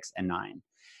 3, 6, and 9.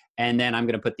 And then I'm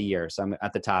going to put the year. So I'm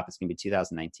at the top, it's going to be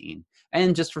 2019.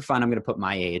 And just for fun, I'm going to put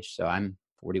my age. So I'm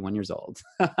 41 years old.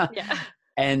 Yeah.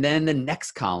 And then the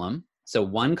next column, so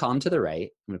one column to the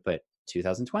right, I'm going to put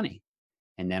 2020.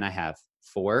 And then I have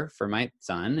 4 for my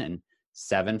son and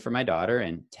 7 for my daughter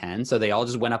and 10. So they all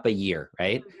just went up a year,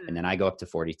 right? Mhm. And then I go up to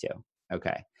 42.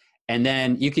 Okay. And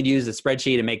then you could use a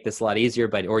spreadsheet to make this a lot easier,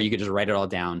 or you could just write it all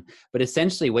down. But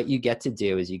essentially what you get to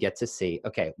do is you get to see,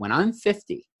 okay, when I'm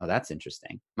 50, oh, that's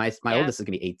interesting. My oldest is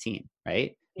gonna be 18,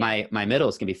 right? Yeah. My middle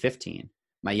is gonna be 15.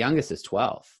 My youngest is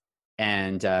 12.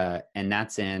 And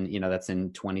that's in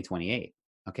 2028.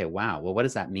 Okay, wow. Well, what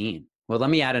does that mean? Well, let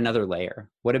me add another layer.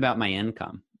 What about my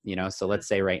income? So let's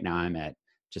say right now I'm at,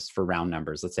 just for round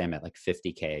numbers, let's say I'm at like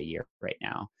 50K a year right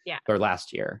now, or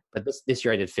last year, but this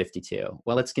year I did 52.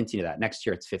 Well, let's continue that. Next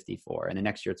year it's 54, and the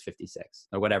next year it's 56,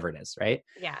 or whatever it is, right?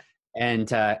 Yeah. And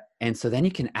so then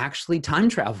you can actually time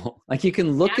travel. Like you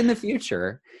can look in the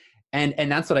future, and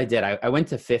that's what I did. I went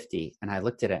to 50 and I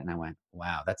looked at it and I went,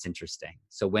 wow, that's interesting.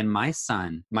 So when my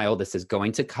son, my oldest, is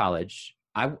going to college,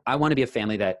 I want to be a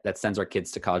family that sends our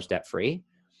kids to college debt free.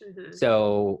 Mm-hmm.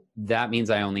 So that means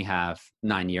I only have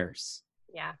 9 years.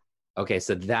 Yeah. Okay.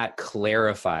 So that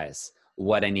clarifies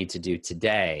what I need to do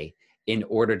today in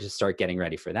order to start getting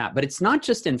ready for that. But it's not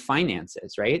just in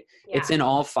finances, right? Yeah. It's in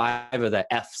all 5 of the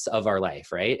F's of our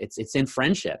life, right? It's in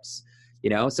friendships,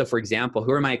 So for example,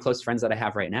 who are my close friends that I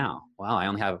have right now? Well, I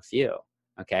only have a few.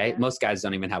 Okay. Yeah. Most guys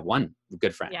don't even have one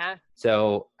good friend. Yeah.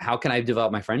 So how can I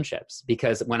develop my friendships?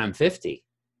 Because when I'm 50,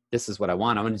 this is what I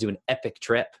want. I want to do an epic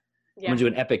trip. Yeah. I'm going to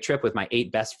do an epic trip with my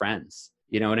 8 best friends.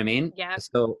 You know what I mean? Yeah.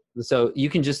 So you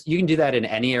can do that in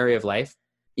any area of life.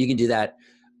 You can do that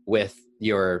with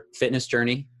your fitness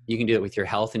journey. You can do it with your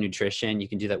health and nutrition. You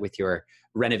can do that with your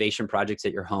renovation projects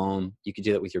at your home. You can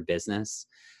do that with your business.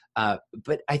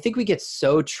 But I think we get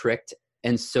so tricked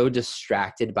and so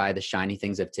distracted by the shiny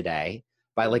things of today,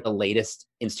 by like the latest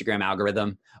Instagram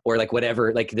algorithm, or like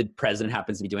whatever, like the president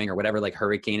happens to be doing, or whatever, like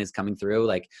hurricane is coming through,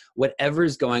 like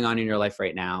whatever's going on in your life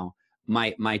right now.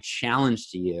 My challenge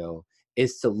to you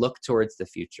is to look towards the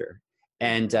future.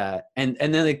 And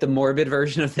then like the morbid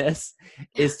version of this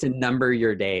is to number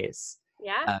your days.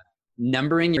 Yeah.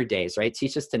 Numbering your days, right?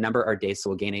 Teach us to number our days so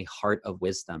we'll gain a heart of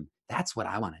wisdom. That's what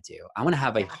I want to do. I want to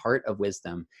have a heart of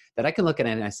wisdom that I can look at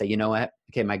it and I say, you know what?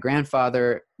 Okay, my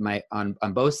grandfather, on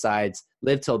both sides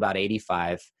lived till about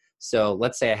 85. So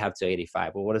let's say I have till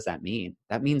 85. Well, what does that mean?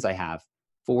 That means I have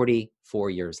 44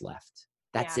 years left.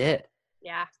 That's it.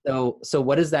 Yeah. So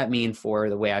what does that mean for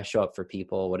the way I show up for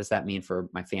people? What does that mean for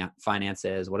my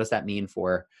finances? What does that mean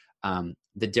for the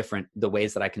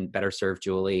ways that I can better serve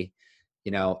Julie?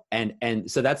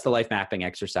 And so that's the life mapping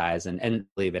exercise, and I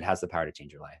believe it has the power to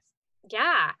change your life.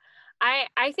 Yeah.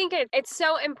 I think it's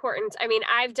so important. I mean,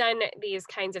 I've done these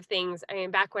kinds of things. I mean,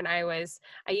 back when I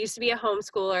used to be a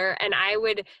homeschooler, and I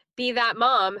would be that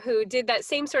mom who did that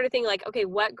same sort of thing. Like, okay,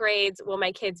 what grades will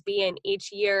my kids be in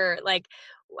each year? Like,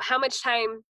 how much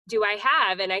time do I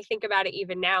have? And I think about it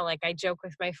even now. Like, I joke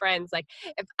with my friends, like,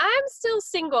 if I'm still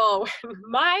single,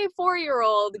 my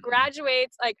 4-year-old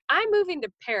graduates, like, I'm moving to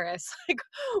Paris. Like,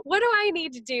 what do I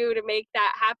need to do to make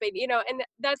that happen? And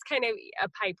that's kind of a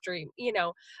pipe dream,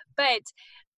 but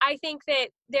I think that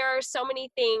there are so many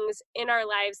things in our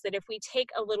lives that if we take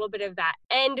a little bit of that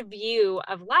end view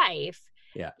of life,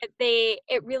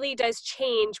 it really does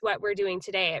change what we're doing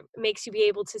today. It makes you be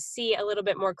able to see a little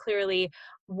bit more clearly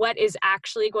what is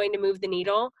actually going to move the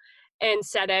needle,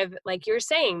 instead of, like you're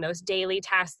saying, those daily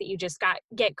tasks that you just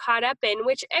get caught up in,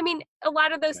 which, I mean, a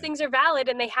lot of those things are valid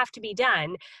and they have to be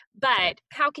done, but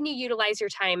how can you utilize your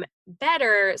time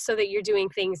better so that you're doing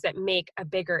things that make a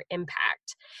bigger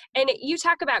impact? And you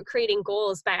talk about creating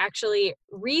goals by actually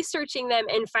researching them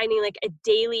and finding like a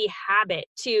daily habit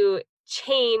to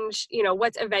change,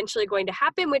 what's eventually going to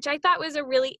happen, which I thought was a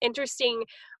really interesting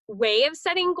way of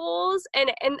setting goals.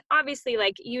 And obviously,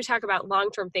 like, you talk about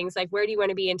long-term things, like, where do you want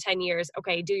to be in 10 years?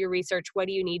 Okay, do your research. What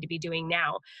do you need to be doing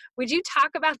now? Would you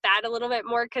talk about that a little bit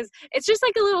more? Because it's just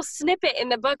like a little snippet in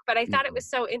the book, but I thought it was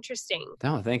so interesting.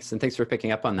 No, thanks. And thanks for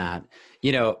picking up on that.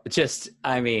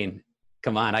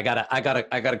 Come on, I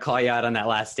gotta call you out on that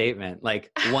last statement.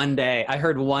 Like, one day, I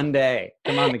heard one day.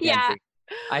 Come on, Mackenzie. Yeah.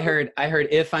 I heard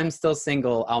if I'm still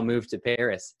single, I'll move to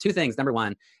Paris. 2 things. Number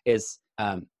one is,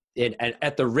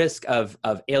 at the risk of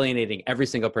alienating every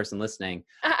single person listening,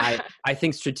 I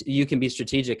think you can be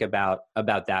strategic about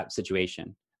that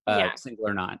situation, single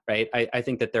or not, right? I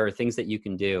think that there are things that you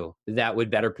can do that would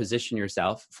better position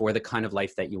yourself for the kind of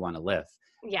life that you want to live.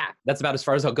 Yeah. That's about as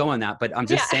far as I'll go on that. But I'm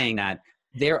just saying that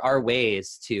there are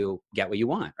ways to get what you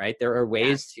want, right? There are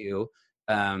ways to,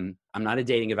 I'm not a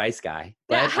dating advice guy,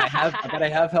 but I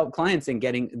have helped clients in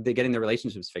getting the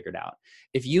relationships figured out.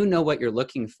 If you know what you're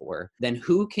looking for, then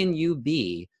who can you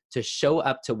be to show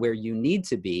up to where you need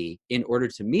to be in order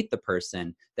to meet the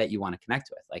person that you want to connect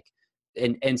with? Like,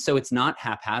 and so it's not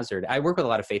haphazard. I work with a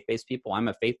lot of faith-based people. I'm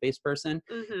a faith-based person.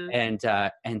 Mm-hmm.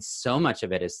 And so much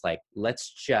of it is like,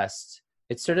 let's just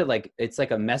It's sort of like, it's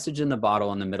like a message in the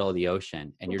bottle in the middle of the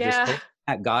ocean. And you're just hoping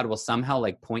that God will somehow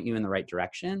like point you in the right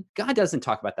direction. God doesn't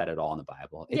talk about that at all in the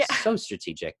Bible. It's so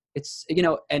strategic. It's, you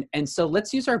know, and so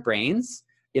let's use our brains,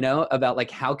 you know, about like,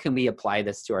 how can we apply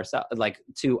this to ourselves, like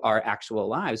to our actual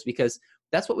lives? Because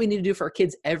that's what we need to do for our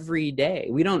kids every day.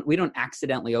 We don't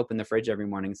accidentally open the fridge every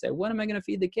morning and say, what am I going to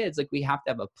feed the kids? Like, we have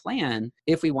to have a plan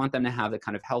if we want them to have the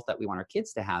kind of health that we want our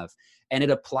kids to have. And it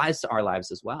applies to our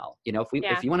lives as well. You know,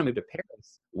 if you want to move to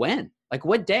Paris, when? Like,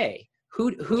 what day?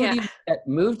 Who do you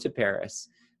move to Paris?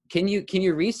 Can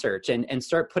you research and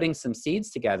start putting some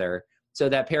seeds together so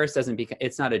that Paris doesn't become,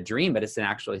 it's not a dream, but it's an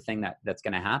actual thing that's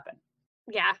going to happen.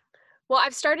 Yeah. Well,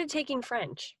 I've started taking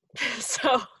French.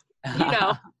 So, you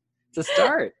know. It's a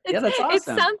start. Yeah, that's awesome. It's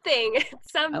something.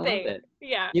 It's something. I love it.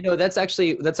 Yeah. You know, that's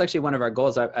actually one of our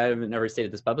goals. I haven't never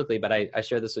stated this publicly, but I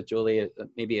shared this with Julie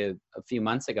maybe a few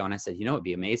months ago. And I said, you know, it'd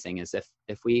be amazing is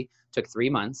if we took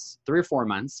 3 or 4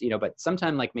 months, you know, but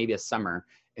sometime like maybe a summer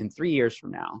in 3 years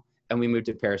from now, and we moved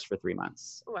to Paris for 3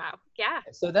 months. Wow. Yeah.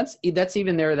 So that's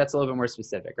even there. That's a little bit more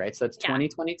specific, right? So it's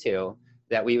 2022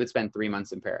 that we would spend 3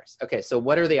 months in Paris. Okay. So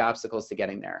what are the obstacles to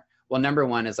getting there? Well, number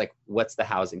one is like, what's the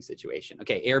housing situation?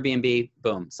 Okay. Airbnb,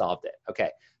 boom, solved it. Okay.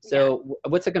 So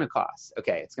what's it going to cost?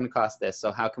 Okay. It's going to cost this. So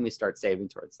how can we start saving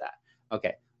towards that?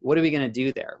 Okay. What are we going to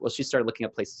do there? Well, she started looking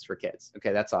at places for kids.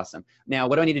 Okay. That's awesome. Now,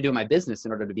 what do I need to do in my business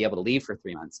in order to be able to leave for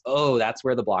 3 months? Oh, that's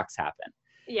where the blocks happen.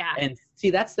 Yeah. And see,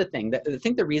 that's the thing. I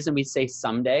think the reason we say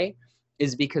someday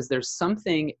is because there's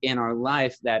something in our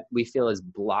life that we feel is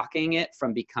blocking it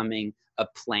from becoming a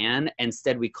plan.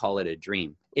 Instead, we call it a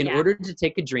dream. In order to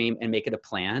take a dream and make it a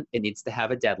plan, it needs to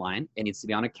have a deadline. It needs to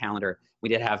be on a calendar. We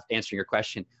need to have, answering your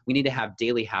question, we need to have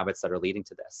daily habits that are leading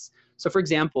to this. So for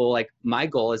example, like my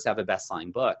goal is to have a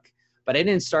best-selling book, but I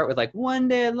didn't start with like, one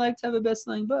day I'd like to have a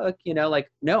best-selling book, you know,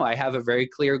 like, no, I have a very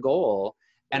clear goal.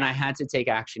 And I had to take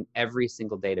action every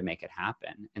single day to make it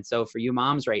happen. And so for you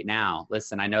moms right now,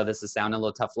 listen, I know this is sounding a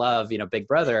little tough love, you know, big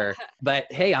brother,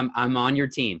 but hey, I'm on your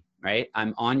team, right?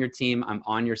 I'm on your team. I'm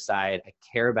on your side. I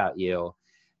care about you.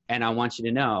 And I want you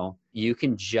to know, you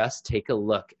can just take a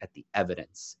look at the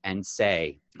evidence and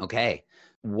say, okay,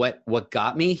 what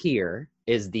got me here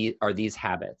are these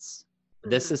habits.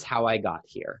 This is how I got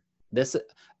here.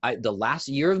 The last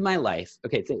year of my life,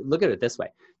 okay, look at it this way.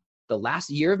 The last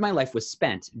year of my life was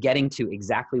spent getting to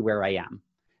exactly where I am.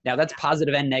 Now that's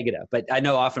positive and negative, but I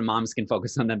know often moms can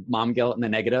focus on the mom guilt and the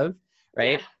negative,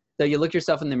 right? Yeah. So you look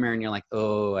yourself in the mirror and you're like,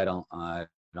 oh, I don't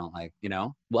like, you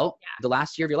know, well, the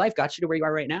last year of your life got you to where you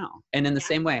are right now. And in the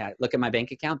same way, I look at my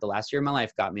bank account, the last year of my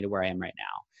life got me to where I am right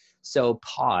now. So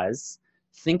pause,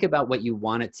 think about what you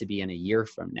want it to be in a year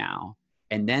from now,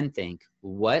 and then think,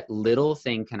 what little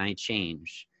thing can I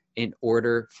change in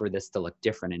order for this to look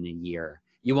different in a year?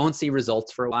 You won't see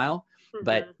results for a while,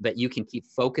 but you can keep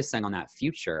focusing on that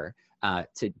future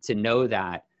to know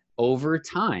that over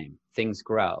time, things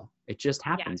grow. It just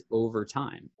happens over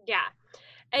time. Yeah.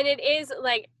 And it is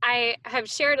like, I have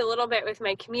shared a little bit with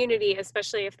my community,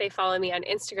 especially if they follow me on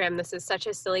Instagram. This is such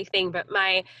a silly thing, but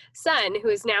my son, who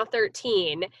is now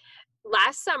 13,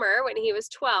 last summer when he was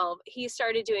 12, he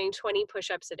started doing 20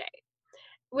 push-ups a day,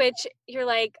 which you're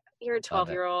like, you're a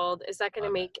 12-year-old. Is that going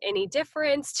to make any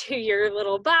difference to your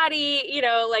little body? You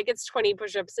know, like it's 20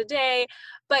 push-ups a day.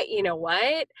 But you know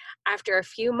what? After a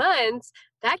few months,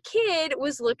 that kid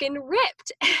was looking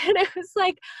ripped. And I was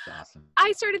like, awesome.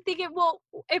 I started thinking, well,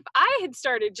 if I had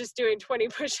started just doing 20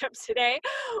 push-ups a day,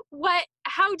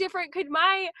 how different could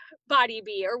my body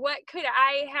be? Or what could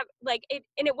I have, like it?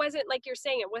 And it wasn't like you're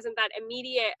saying, it wasn't that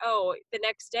immediate, oh, the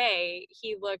next day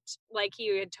he looked like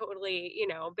he had totally, you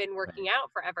know, been working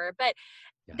out forever. But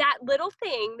that little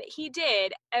thing that he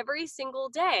did every single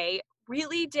day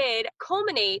really did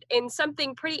culminate in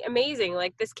something pretty amazing.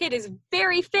 Like this kid is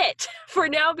very fit for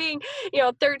now being, you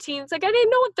know, 13. It's like, I didn't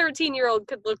know a 13-year-old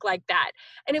could look like that.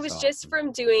 And it was just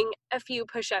from doing a few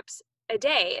push-ups a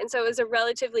day. And so it was a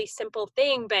relatively simple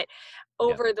thing, but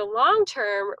over the long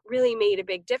term really made a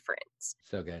big difference.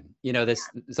 So good. You know,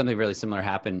 something really similar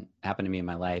happened to me in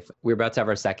my life. We were about to have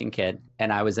our second kid,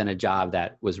 and I was in a job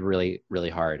that was really, really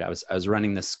hard. I was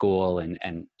running the school,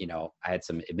 and you know, I had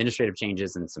some administrative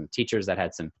changes and some teachers that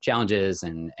had some challenges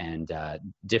and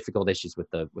difficult issues with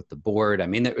the board. I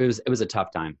mean, it was a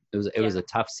tough time. It was a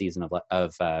tough season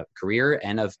of career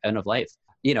and of life.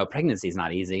 You know, pregnancy is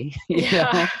not easy. You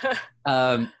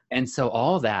know? And so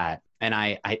all that, and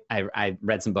I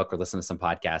read some book or listened to some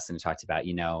podcasts, and it talked about,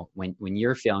 you know, when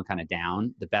you're feeling kind of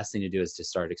down, the best thing to do is to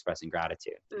start expressing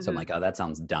gratitude. So I'm like, oh, that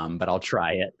sounds dumb, but I'll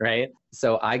try it. Right.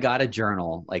 So I got a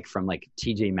journal from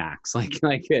TJ Maxx, like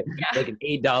an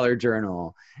 $8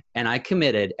 journal. And I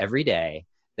committed every day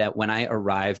that when I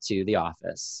arrive to the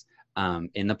office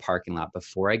in the parking lot,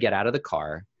 before I get out of the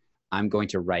car, I'm going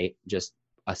to write just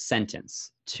a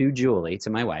sentence to Julie, to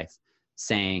my wife,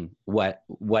 saying what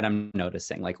I'm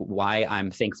noticing, like why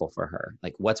I'm thankful for her.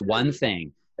 Like what's one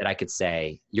thing that I could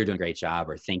say, you're doing a great job,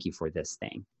 or thank you for this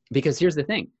thing. Because here's the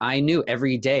thing, I knew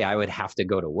every day I would have to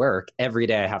go to work. Every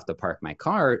day I have to park my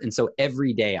car. And so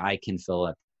every day I can fill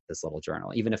up this little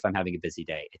journal. Even if I'm having a busy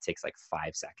day, it takes like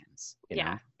 5 seconds. You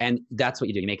know? And that's what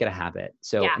you do. You make it a habit.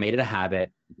 So made it a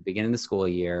habit at the beginning of the school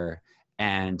year.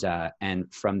 And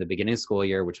from the beginning of the school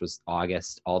year, which was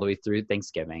August, all the way through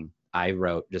Thanksgiving, I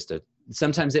wrote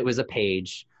sometimes it was a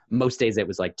page. Most days it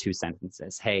was like 2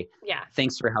 sentences. Hey,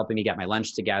 thanks for helping me get my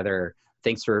lunch together.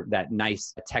 Thanks for that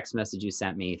nice text message you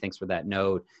sent me. Thanks for that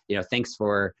note. You know, thanks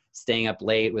for staying up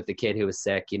late with the kid who was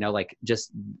sick. You know, like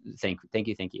just thank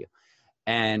you.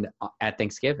 And at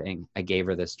Thanksgiving, I gave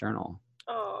her this journal.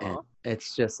 Oh, and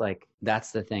it's just like,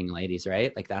 that's the thing, ladies,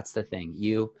 right? Like that's the thing.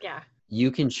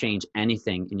 You can change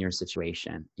anything in your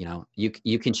situation. You know,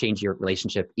 you can change your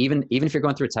relationship, even if you're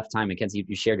going through a tough time. Mackenzie,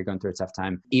 you shared you're going through a tough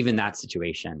time, even that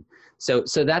situation. So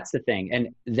that's the thing. And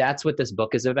that's what this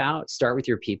book is about. Start with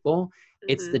your people.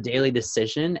 It's the daily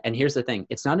decision. And here's the thing.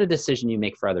 It's not a decision you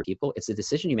make for other people. It's a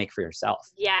decision you make for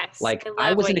yourself. Yes. Like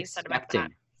I wasn't expecting,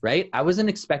 right? I wasn't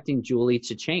expecting Julie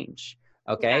to change.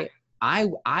 Okay. Yeah.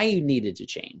 I needed to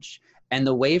change. And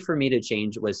the way for me to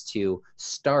change was to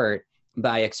start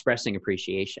by expressing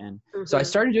appreciation. So I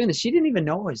started doing this. She didn't even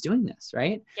know I was doing this,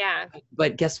 right? Yeah.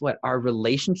 But guess what? Our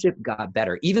relationship got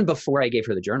better even before I gave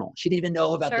her the journal. She didn't even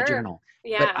know about the journal.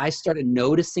 Yeah. But I started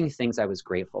noticing things I was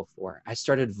grateful for. I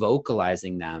started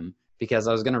vocalizing them because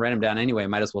I was going to write them down anyway. I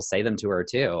might as well say them to her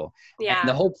too. Yeah. And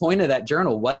the whole point of that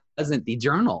journal wasn't the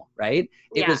journal, right?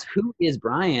 It was, who is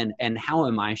Brian and how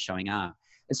am I showing up?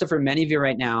 And so for many of you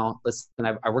right now, listen,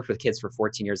 I worked with kids for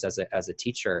 14 years as a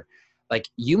teacher. Like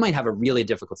you might have a really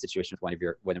difficult situation with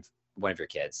one of your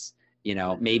kids. You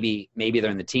know, maybe they're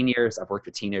in the teen years. I've worked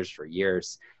with teenagers for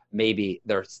years. Maybe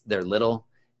they're little,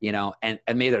 you know, and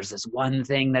maybe there's this one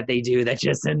thing that they do that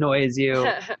just annoys you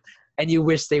and you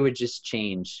wish they would just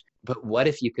change. But what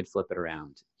if you could flip it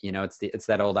around? You know, it's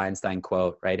that old Einstein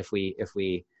quote, right? If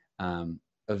we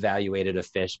evaluated a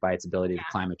fish by its ability to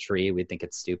climb a tree, we'd think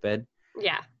it's stupid.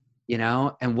 Yeah. You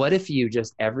know, and what if you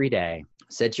just every day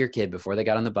said to your kid before they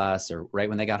got on the bus or right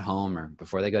when they got home or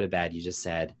before they go to bed, you just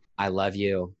said, I love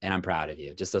you and I'm proud of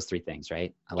you. Just those 3 things,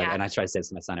 right? And I try to say this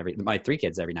to my son my 3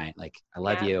 kids every night. Like, I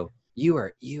love you. You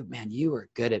were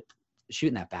good at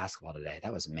shooting that basketball today.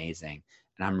 That was amazing.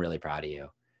 And I'm really proud of you.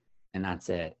 And that's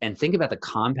it. And think about the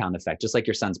compound effect, just like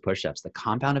your son's push-ups, the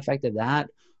compound effect of that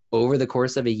over the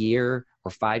course of a year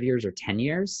or 5 years or 10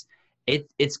 years,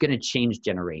 it's going to change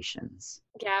generations.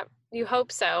 Yeah. You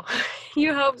hope so.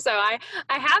 You hope so. I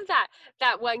have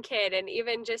that one kid, and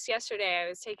even just yesterday I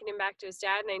was taking him back to his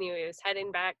dad, and I knew he was heading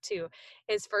back to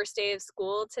his first day of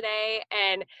school today.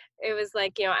 And it was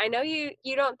like, you know, I know you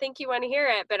don't think you want to hear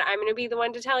it, but I'm going to be the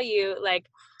one to tell you, like,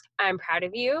 I'm proud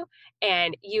of you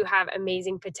and you have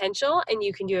amazing potential and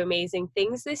you can do amazing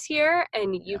things this year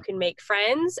and you can make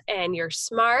friends and you're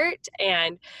smart.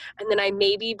 And then I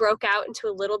maybe broke out into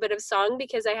a little bit of song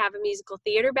because I have a musical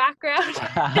theater background.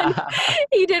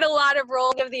 He did a lot of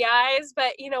rolling of the eyes,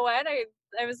 but you know what?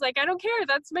 I was like, I don't care.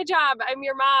 That's my job. I'm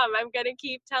your mom. I'm going to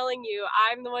keep telling you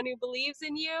I'm the one who believes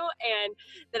in you and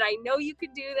that I know you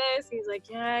could do this. He's like,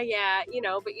 yeah, you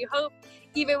know, but you hope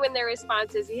even when their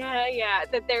response is, yeah,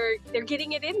 that they're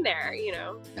getting it in there, you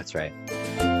know? That's right.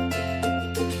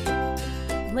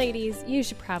 Ladies, you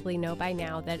should probably know by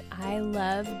now that I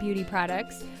love beauty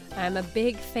products. I'm a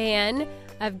big fan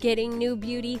of getting new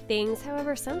beauty things.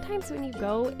 However, sometimes when you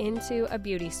go into a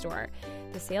beauty store,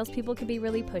 the salespeople can be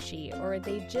really pushy, or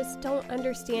they just don't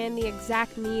understand the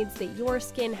exact needs that your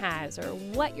skin has or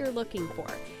what you're looking for.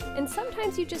 And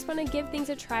sometimes you just want to give things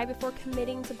a try before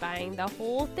committing to buying the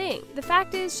whole thing. The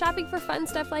fact is, shopping for fun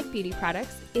stuff like beauty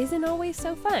products isn't always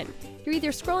so fun. You're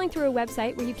either scrolling through a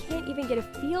website where you can't even get a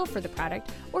feel for the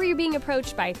product, or you're being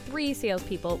approached by 3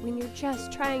 salespeople when you're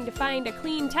just trying to find a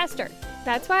clean tester.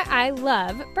 That's why I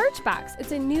love Birchbox.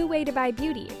 It's a new way to buy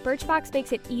beauty. Birchbox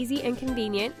makes it easy and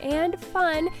convenient and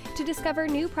fun to discover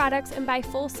new products and buy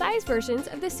full-size versions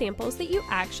of the samples that you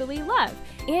actually love.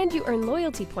 And you earn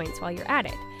loyalty points while you're at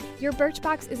it. Your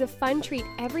Birchbox is a fun treat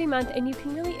every month, and you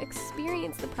can really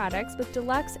experience the products with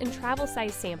deluxe and travel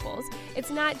size samples. It's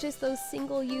not just those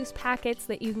single-use packets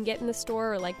that you can get in the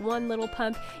store or like one little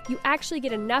pump. You actually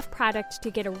get enough product to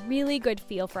get a really good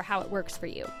feel for how it works for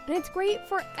you. And it's great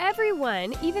for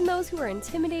everyone, even those who are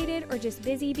intimidated or just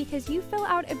busy, because you fill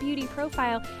out a beauty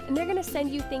profile and they're going to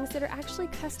send you things that are actually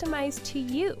customized to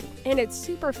you. And it's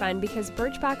super fun because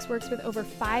Birchbox works with over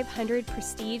 500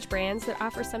 prestige brands that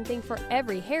offer something for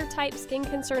every hair type, skin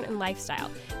concern, and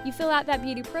lifestyle. You fill out that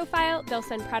beauty profile, they'll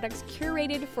send products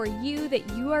curated for you that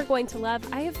you are going to love.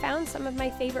 I have found some of my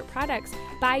favorite products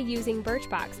by using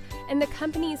Birchbox, and the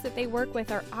companies that they work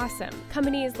with are awesome.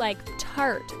 Companies like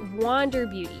Tarte, Wander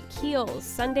Beauty, Kiehl's,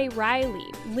 Sunday Riley,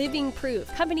 Living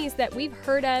Proof, companies that we've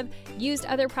heard of, used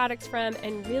other products from,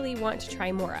 and really want to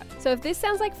try more of. So if this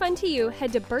sounds like fun to you,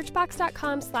 head to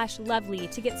birchbox.com/lovely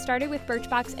to get started with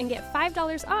Birchbox and get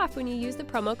 $5 off when you use the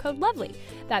promo code LOVELY.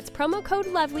 That's promo code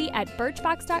LOVELY at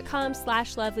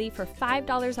birchbox.com/lovely for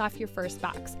 $5 off your first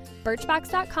box.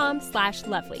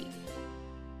 birchbox.com/lovely.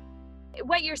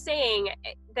 What you're saying,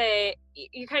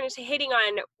 you're kind of hitting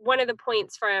on one of the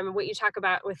points from what you talk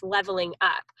about with leveling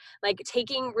up, like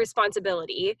taking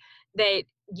responsibility, that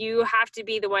you have to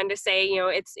be the one to say,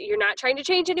 you're not trying to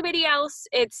change anybody else.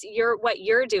 It's what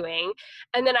you're doing.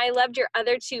 And then I loved your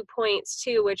other 2 points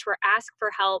too, which were ask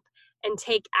for help and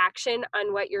take action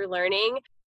on what you're learning.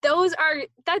 I love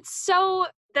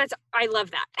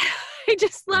that. I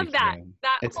just love that.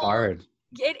 It's hard.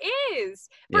 It is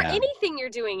for anything you're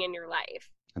doing in your life.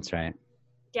 That's right.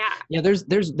 Yeah. Yeah.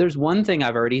 There's one thing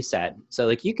I've already said. So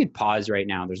like you could pause right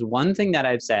now. There's one thing that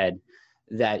I've said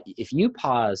that if you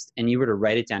paused and you were to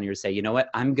write it down, you would say, you know what,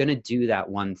 I'm going to do that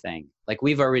one thing. Like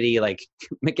we've already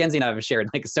Mackenzie and I have shared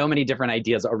like so many different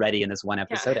ideas already in this one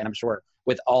episode. Yeah. And I'm sure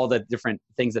with all the different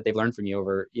things that they've learned from you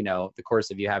over, the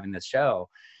course of you having this show,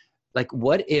 like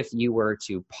what if you were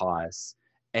to pause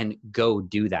and go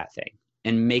do that thing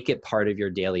and make it part of your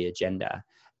daily agenda?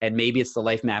 And maybe it's the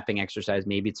life mapping exercise.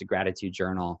 Maybe it's a gratitude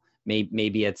journal.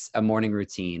 Maybe it's a morning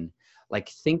routine. Like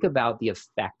think about the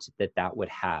effect that would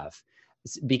have,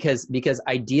 because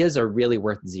ideas are really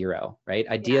worth zero, right?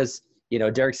 Ideas,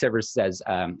 Derek Sivers says,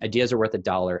 ideas are worth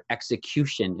 $1.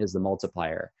 Execution is the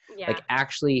multiplier. Yeah. Like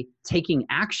actually taking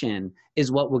action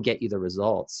is what will get you the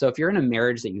results. So if you're in a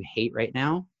marriage that you hate right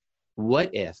now, what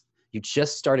if you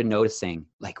just started noticing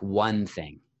like one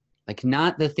thing, like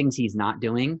not the things he's not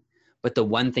doing, but the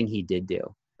one thing he did do.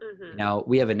 Mm-hmm.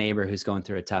 We have a neighbor who's going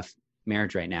through a tough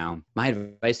marriage right now. My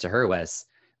advice to her was,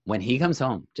 when he comes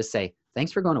home, just say,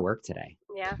 thanks for going to work today.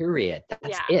 Yeah. Period.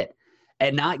 That's it.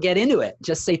 And not get into it.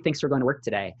 Just say, thanks for going to work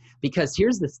today. Because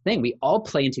here's this thing. We all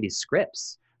play into these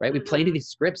scripts, right? Mm-hmm. We play into these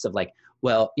scripts of like,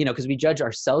 well, because we judge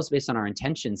ourselves based on our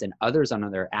intentions and others on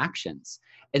their actions.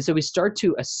 And so we start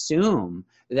to assume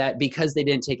that because they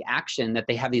didn't take action, that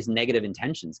they have these negative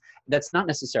intentions. That's not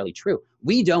necessarily true.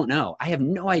 We don't know. I have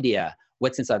no idea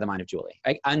what's inside the mind of Julie.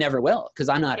 I never will, because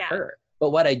I'm not her.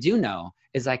 But what I do know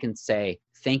is I can say,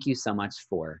 thank you so much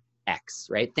for X,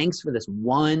 right? Thanks for this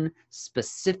one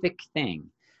specific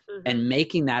thing. Mm-hmm. And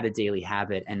making that a daily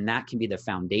habit. And that can be the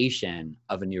foundation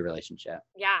of a new relationship.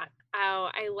 Yeah. Oh,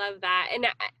 I love that. And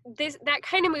that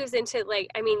kind of moves into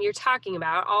you're talking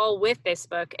about all with this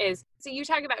book is, so you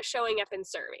talk about showing up and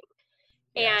serving.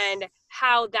 Yes. And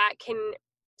how that can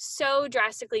so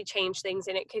drastically change things,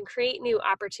 and it can create new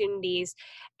opportunities.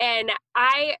 And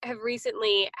I have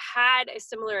recently had a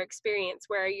similar experience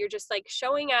where you're just like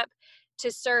showing up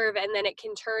to serve, and then it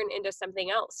can turn into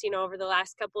something else. Over the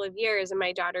last couple of years in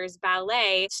my daughter's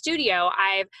ballet studio,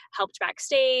 I've helped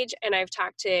backstage, and I've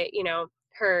talked to,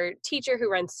 her teacher who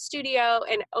runs the studio.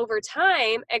 And over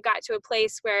time, it got to a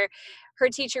place where her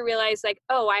teacher realized like,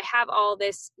 oh, I have all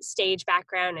this stage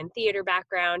background and theater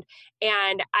background,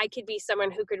 and I could be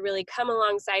someone who could really come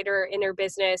alongside her in her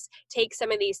business, take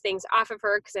some of these things off of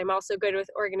her, because I'm also good with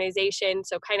organization.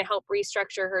 So kind of help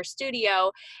restructure her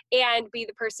studio and be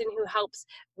the person who helps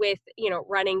with,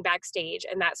 running backstage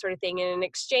and that sort of thing. And in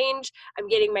exchange, I'm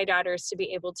getting my daughters to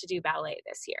be able to do ballet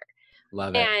this year.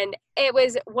 Love it. And it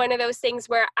was one of those things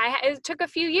where it took a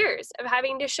few years of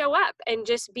having to show up and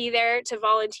just be there to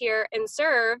volunteer and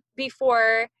serve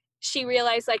before she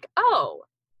realized like, oh,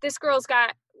 this girl's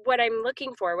got what I'm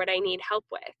looking for, what I need help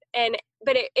with.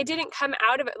 But it didn't come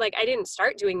out of it. Like I didn't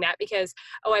start doing that because,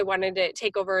 I wanted to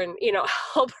take over and,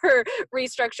 help her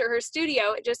restructure her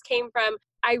studio. It just came from,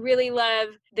 I really love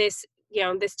this,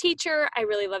 this teacher. I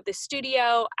really love this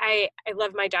studio. I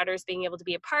love my daughters being able to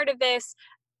be a part of this.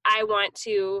 I want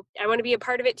to be a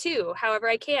part of it too, however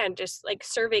I can, just like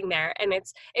serving there. And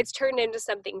it's turned into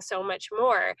something so much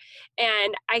more.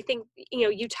 And I think,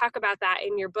 you talk about that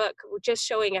in your book, just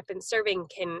showing up and serving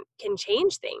can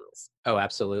change things. Oh,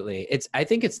 absolutely. I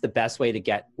think it's the best way to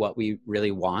get what we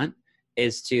really want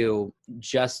is to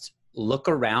just look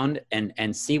around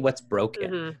and see what's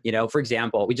broken. For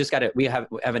example, we have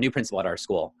a new principal at our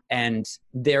school, and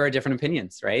there are different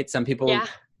opinions, right? Some people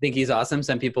think he's awesome.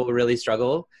 Some people really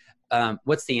struggle.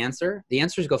 What's the answer? The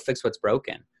answer is go fix what's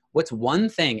broken. What's one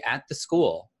thing at the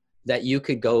school that you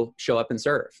could go show up and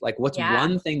serve? Like, what's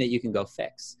one thing that you can go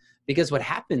fix? Because what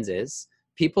happens is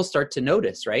people start to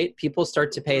notice, right? People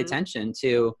start to pay attention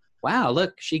to, wow,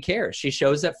 look, she cares. She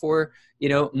shows up for,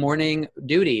 morning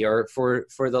duty, or for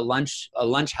a lunch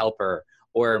helper,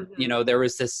 or, there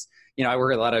was this, I work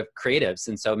with a lot of creatives.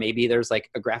 And so maybe there's like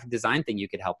a graphic design thing you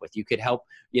could help with. You could help,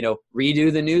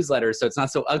 redo the newsletter so it's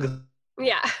not so ugly.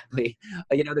 Yeah.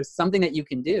 There's something that you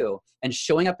can do, and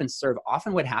showing up and serve.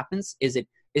 Often what happens is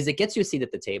it gets you a seat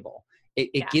at the table.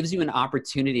 It gives you an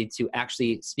opportunity to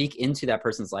actually speak into that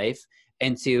person's life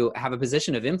and to have a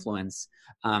position of influence.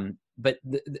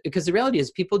 Because the reality is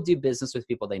people do business with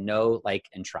people they know, like,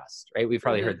 and trust, right? We've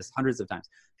probably heard this hundreds of times.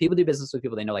 People do business with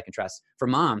people they know, like, and trust. For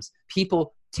moms,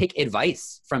 people take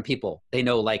advice from people they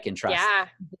know, like, and trust. Yeah.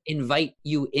 Invite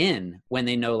you in when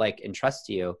they know, like, and trust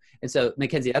you. And so,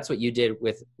 Mackenzie, that's what you did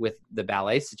with the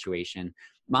ballet situation.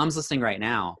 Moms listening right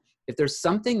now, if there's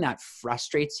something that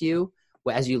frustrates you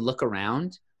as you look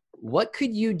around, what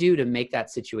could you do to make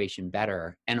that situation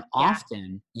better? And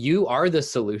often you are the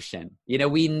solution.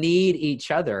 We need each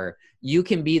other. You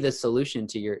can be the solution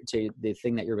to the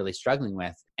thing that you're really struggling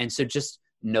with. And so just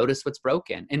notice what's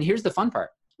broken. And here's the fun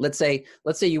part. Let's say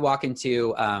you walk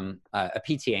into a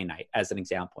PTA night, as an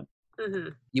example.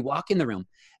 You walk in the room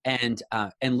and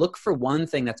look for one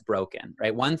thing that's broken,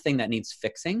 right? One thing that needs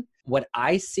fixing. What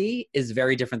I see is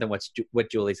very different than what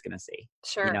Julie's going to see.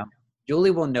 Sure.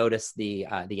 Julie will notice the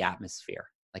atmosphere,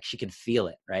 like she can feel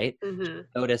it, right?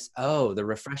 Notice, oh, the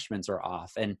refreshments are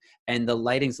off, and the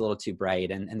lighting's a little too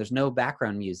bright, and there's no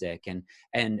background music, and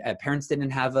parents didn't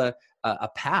have a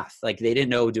path, like they didn't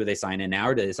know, do they sign in now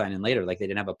or do they sign in later? Like they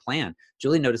didn't have a plan.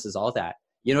 Julie notices all that.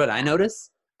 You know what I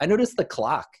notice? I notice the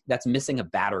clock that's missing a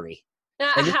battery.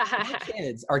 Like,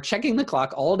 kids are checking the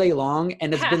clock all day long,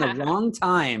 and it's been a long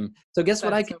time. So guess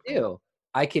what I can do?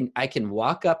 I can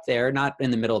walk up there, not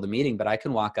in the middle of the meeting, but I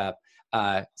can walk up,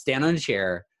 stand on a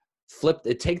chair,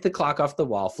 take the clock off the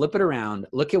wall, flip it around,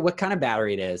 look at what kind of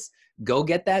battery it is, go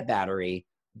get that battery,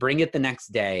 bring it the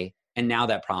next day, and now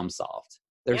that problem's solved.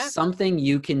 There's something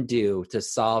you can do to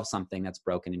solve something that's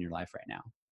broken in your life right now.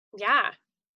 Yeah.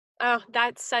 Oh,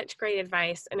 that's such great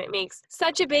advice. And it makes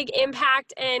such a big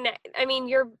impact. And I mean,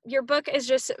 your book is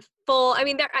just full. I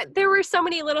mean, there were so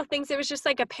many little things. It was just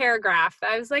like a paragraph.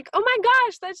 I was like, oh my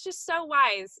gosh, that's just so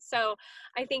wise. So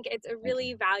I think it's a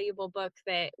really valuable book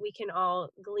that we can all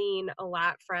glean a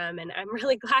lot from. And I'm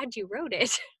really glad you wrote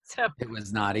it. So it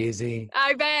was not easy.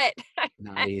 I bet.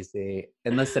 Not easy.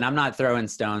 And listen, I'm not throwing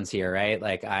stones here, right?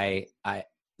 Like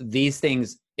these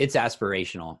things, it's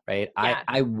aspirational, right? Yeah.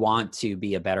 I want to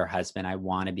be a better husband. I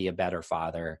want to be a better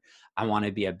father. I want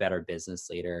to be a better business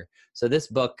leader. So this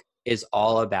book is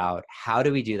all about how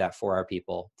do we do that for our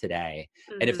people today?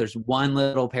 And if there's one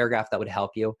little paragraph that would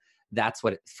help you,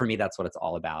 for me, that's what it's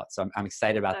all about. So I'm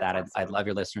excited about that. Awesome. I'd love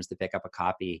your listeners to pick up a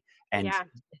copy and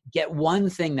get one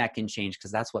thing that can change,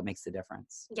 because that's what makes the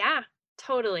difference. Yeah,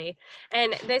 totally.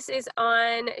 And this is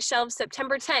on shelves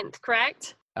September 10th,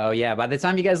 correct? Oh yeah. By the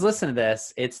time you guys listen to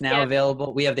this, it's now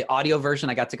available. We have the audio version.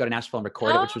 I got to go to Nashville and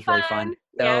record it, which was really fun.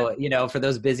 So, for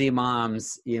those busy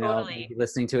moms,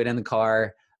 listening to it in the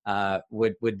car,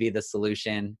 would be the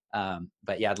solution.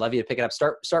 But yeah, I'd love you to pick it up.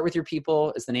 Start with Your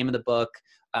People is the name of the book.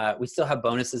 We still have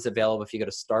bonuses available if you go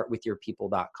to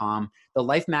startwithyourpeople.com. The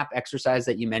life map exercise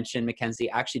that you mentioned, Mackenzie,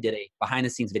 I actually did a behind the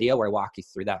scenes video where I walk you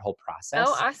through that whole process.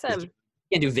 Oh, awesome.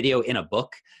 You can do video in a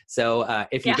book. So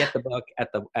if you get the book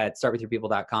at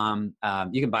startwithyourpeople.com,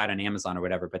 you can buy it on Amazon or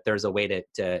whatever, but there's a way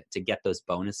to get those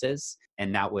bonuses,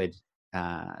 and that would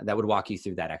walk you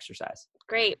through that exercise.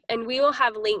 Great. And we will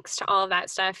have links to all of that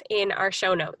stuff in our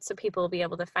show notes, so people will be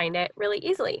able to find it really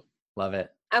easily. Love it.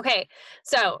 Okay.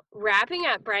 So wrapping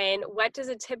up, Brian, what does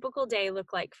a typical day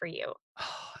look like for you?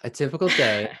 A typical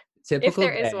day. If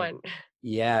there is one.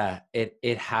 Yeah,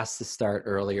 it has to start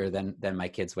earlier than my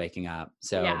kids waking up.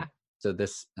 So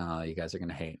this, you guys are going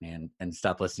to hate me and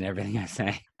stop listening to everything I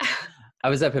say. I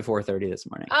was up at 4:30 this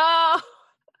morning. Oh,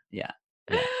 yeah.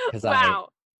 Because wow.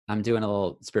 I'm doing a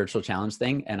little spiritual challenge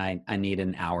thing, and I need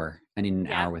an hour. I need an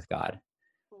hour with God.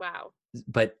 Wow.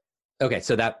 But Okay,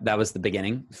 so that was the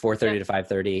beginning, 4:30 to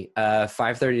 5:30.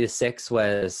 5:30 to 6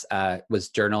 was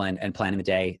journal and planning the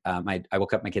day. I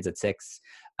woke up my kids at 6,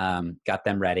 got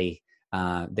them ready.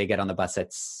 They get on the bus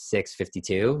at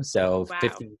 6:52, so Wow.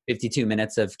 52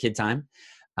 minutes of kid time.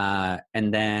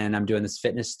 And then I'm doing this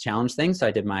fitness challenge thing. So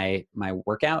I did my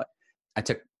workout. I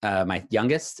took my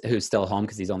youngest, who's still home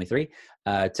because he's only 3,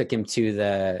 took him to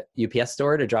the UPS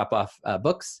store to drop off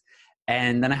books.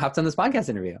 And then I hopped on this podcast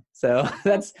interview. So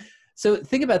so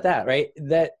think about that, right?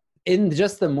 That in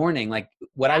just the morning, like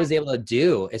what I was able to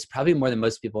do is probably more than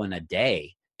most people in a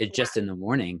day. It's just in the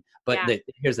morning. But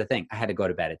here's the thing. I had to go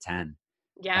to bed at 10.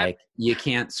 Yeah. Like you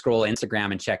can't scroll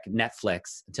Instagram and check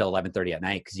Netflix until 11:30 at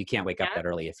night because you can't wake up that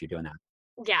early if you're doing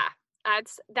that. Yeah.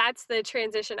 That's the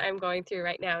transition I'm going through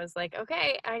right now is like,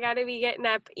 okay, I got to be getting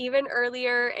up even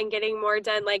earlier and getting more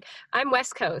done. Like I'm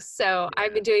West Coast, so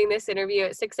I've been doing this interview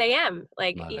at 6 a.m.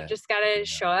 Like you just got to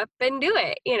show up and do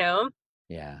it, you know?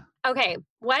 Yeah. Okay.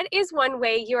 What is one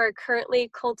way you are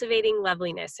currently cultivating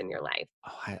loveliness in your life?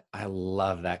 Oh, I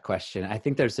love that question. I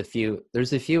think there's a few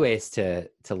ways to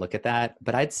look at that,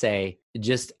 but I'd say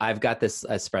I've got this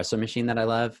espresso machine that I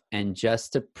love, and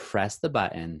just to press the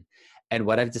button. And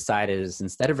what I've decided is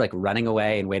instead of like running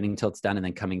away and waiting until it's done and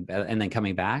then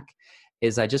coming back,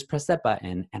 is I just press that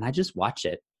button and I just watch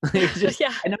it.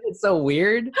 I know it's so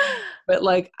weird, but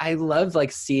like I love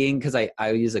like seeing, because I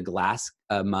use a glass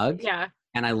mug. Yeah.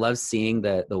 And I love seeing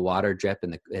the water drip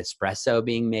and the espresso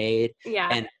being made. Yeah.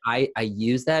 And I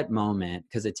use that moment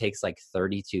because it takes like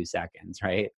 32 seconds,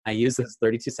 right? I use those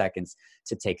 32 seconds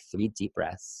to take 3 deep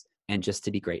breaths and just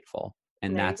to be grateful.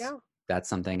 And that's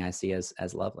something I see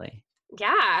as lovely.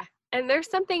 Yeah. And there's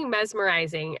something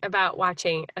mesmerizing about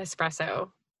watching espresso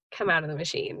come out of the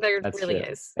machine. That's really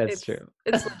true. That's true.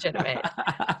 It's legitimate.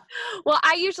 Well,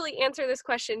 I usually answer this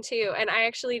question too. And I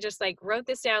actually just like wrote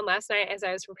this down last night as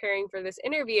I was preparing for this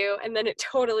interview, and then it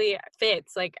totally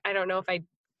fits. Like, I don't know if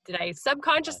did I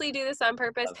subconsciously do this on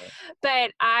purpose?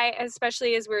 But I,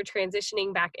 especially as we're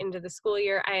transitioning back into the school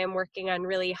year, I am working on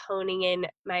really honing in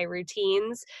my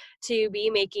routines to be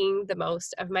making the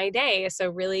most of my day. So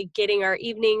really getting our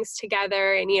evenings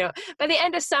together. And, you know, by the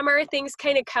end of summer, things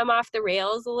kind of come off the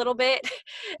rails a little bit.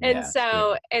 And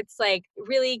it's like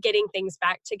really getting things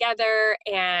back together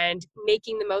and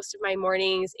making the most of my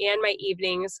mornings and my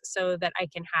evenings so that I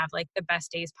can have like the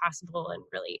best days possible and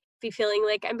really be feeling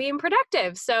like I'm being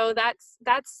productive. So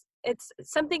it's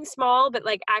something small, but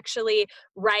like actually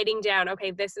writing down, okay,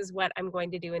 this is what I'm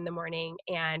going to do in the morning.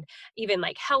 And even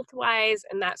like health wise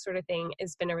and that sort of thing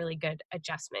has been a really good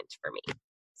adjustment for me.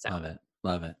 So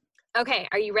Love it. Okay.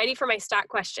 Are you ready for my stock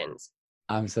questions?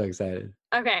 I'm so excited.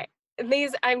 Okay.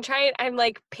 These I'm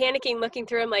like panicking looking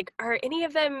through them like, are any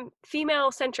of them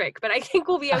female centric? But I think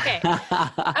we'll be okay.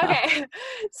 Okay.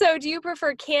 So do you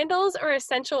prefer candles or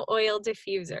essential oil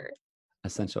diffuser?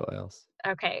 Essential oils.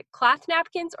 Okay. Cloth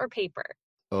napkins or paper?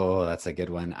 Oh, that's a good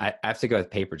one. I have to go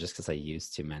with paper just because I use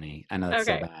too many. I know that's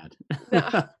so bad.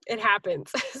 No, it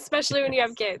happens, especially when you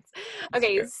have kids.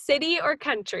 Okay. City or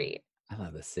country? I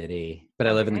love the city, but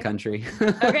I live in the country.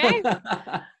 Okay.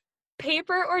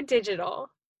 Paper or digital?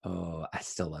 Oh, I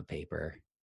still love paper.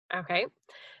 Okay.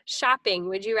 Shopping.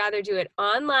 Would you rather do it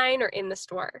online or in the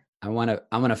store? I'm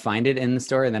gonna find it in the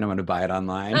store and then I'm gonna buy it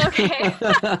online. Okay.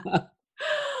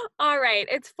 All right.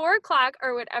 It's 4:00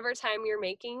 or whatever time you're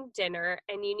making dinner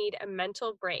and you need a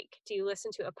mental break. Do you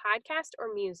listen to a podcast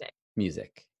or music?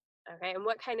 Music. Okay. And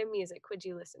what kind of music would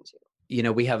you listen to? You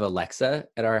know, we have Alexa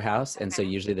at our house, and so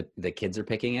usually the kids are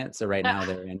picking it. So right now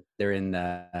they're in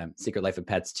the Secret Life of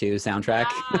Pets 2 soundtrack.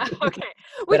 Okay,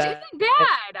 which isn't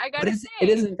bad. I gotta say it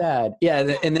isn't bad.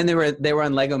 Yeah, and then they were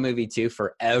on Lego Movie 2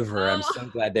 forever. I'm so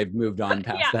glad they've moved on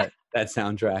past that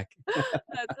soundtrack.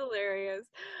 That's hilarious.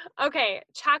 Okay,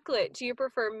 chocolate. Do you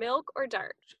prefer milk or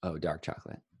dark? Oh, dark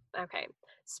chocolate. Okay,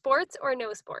 sports or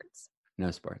no sports?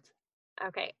 No sports.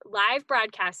 Okay, live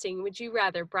broadcasting. Would you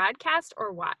rather broadcast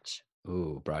or watch?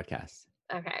 Ooh, broadcast.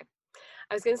 Okay.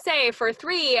 I was going to say for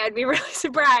 3, I'd be really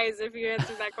surprised if you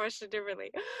answered that question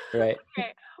differently. Right.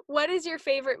 Okay. What is your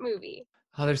favorite movie?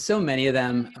 Oh, there's so many of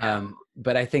them.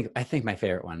 But I think my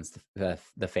favorite one's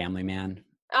the Family Man.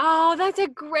 Oh, that's a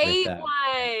great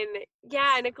one.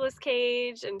 Yeah, Nicolas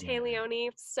Cage and Tay Leone.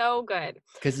 So good.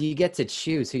 Because you get to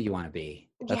choose who you want to be.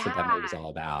 That's what that movie's all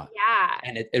about. Yeah.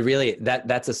 And it really,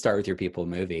 that's a start with your people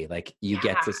movie. Like you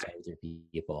get to start with your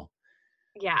people.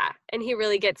 Yeah. And he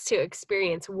really gets to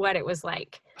experience what it was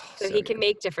like. So he can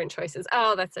make different choices.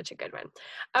 Oh, that's such a good one.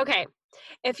 Okay.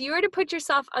 if you were to put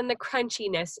yourself on the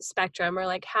crunchiness spectrum, or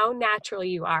like how natural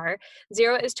you are,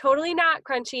 0 is totally not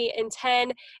crunchy, and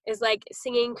 10 is like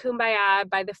singing Kumbaya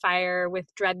by the fire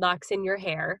with dreadlocks in your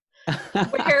hair.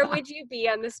 Where would you be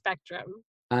on the spectrum?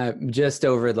 Just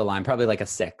over the line, probably like a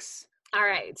 6. All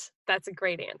right. That's a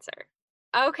great answer.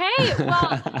 Okay.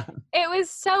 Well, it was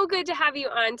so good to have you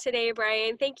on today,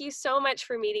 Brian. Thank you so much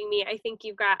for meeting me. I think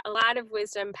you've got a lot of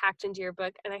wisdom packed into your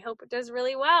book, and I hope it does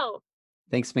really well.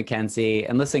 Thanks, Mackenzie.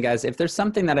 And listen, guys, if there's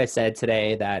something that I said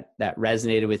today that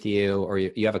resonated with you, or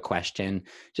you have a question,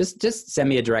 just send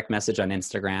me a direct message on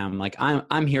Instagram. Like,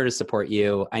 I'm here to support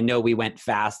you. I know we went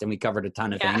fast and we covered a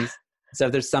ton of things. So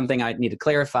if there's something I need to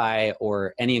clarify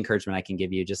or any encouragement I can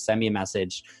give you, just send me a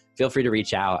message. Feel free to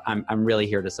reach out. I'm really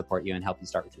here to support you and help you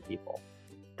start with your people.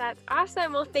 That's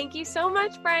awesome. Well, thank you so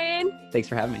much, Brian. Thanks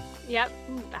for having me. Yep.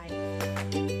 Bye.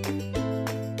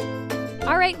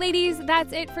 All right, ladies,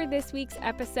 that's it for this week's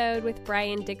episode with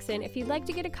Brian Dixon. If you'd like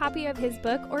to get a copy of his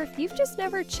book, or if you've just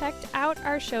never checked out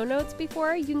our show notes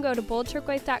before, you can go to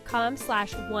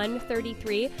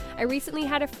boldturquoise.com/133. I recently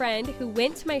had a friend who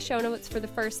went to my show notes for the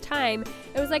first time.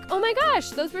 It was like, oh my gosh,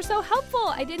 those were so helpful.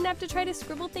 I didn't have to try to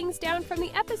scribble things down from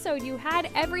the episode. You had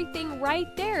everything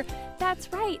right there.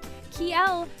 That's right.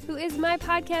 Kiel, who is my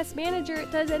podcast manager,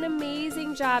 does an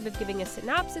amazing job of giving a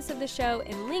synopsis of the show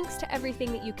and links to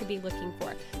everything that you could be looking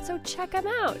for. So check them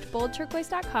out,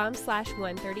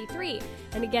 boldturquoise.com/133.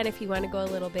 And again, if you want to go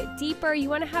a little bit deeper, you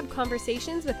want to have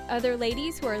conversations with other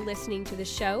ladies who are listening to the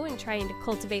show and trying to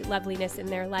cultivate loveliness in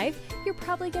their life, you're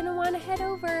probably going to want to head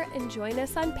over and join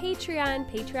us on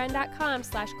Patreon,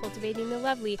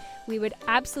 patreon.com/cultivatingthelovely. We would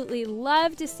absolutely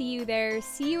love to see you there.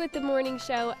 See you at the morning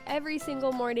show every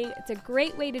single morning. It's a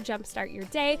great way to jumpstart your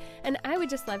day, and I would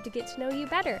just love to get to know you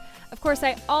better. Of course,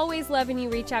 I always love when you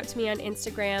reach out to me on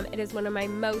Instagram. It is one of my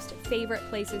most favorite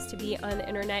places to be on the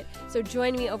internet, so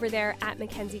join me over there at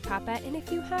Mackenzie Koppa. And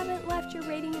if you haven't left your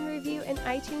rating and review in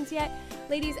iTunes yet,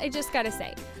 ladies, I just gotta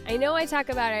say, I know I talk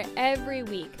about it every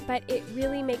week, but it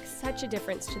really makes such a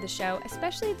difference to the show,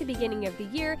 especially at the beginning of the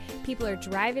year. People are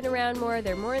driving around more,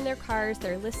 they're more in their cars,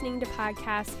 they're listening to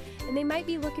podcasts, and they might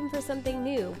be looking for something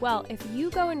new. Well, if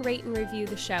you go and rate and review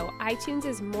the show, iTunes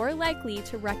is more likely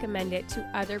to recommend it to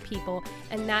other people,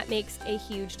 and that makes a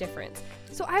huge difference.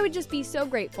 So I would just be so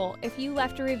grateful if you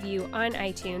left a review on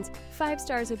iTunes. 5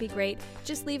 stars would be great.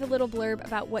 Just leave a little blurb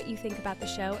about what you think about the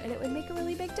show, and it would make a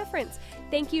really big difference.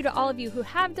 Thank you to all of you who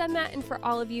have done that, and for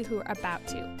all of you who are about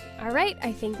to. All right,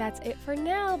 I think that's it for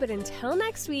now, but until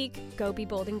next week, go be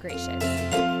bold and gracious.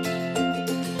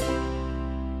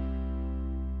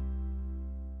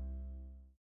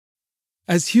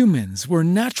 As humans, we're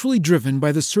naturally driven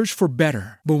by the search for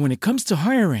better. But when it comes to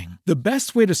hiring, the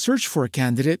best way to search for a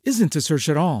candidate isn't to search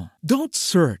at all. Don't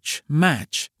search,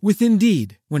 match with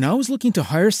Indeed. When I was looking to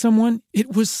hire someone,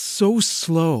 it was so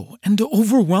slow and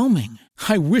overwhelming.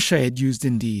 I wish I had used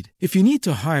Indeed. If you need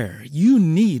to hire, you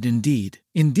need Indeed.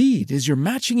 Indeed is your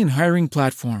matching and hiring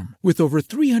platform with over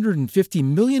 350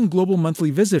 million global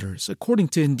monthly visitors, according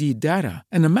to Indeed data,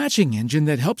 and a matching engine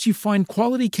that helps you find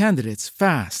quality candidates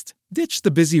fast. Ditch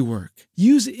the busy work.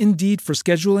 Use Indeed for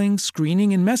scheduling,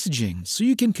 screening, and messaging so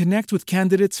you can connect with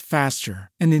candidates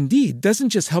faster. And Indeed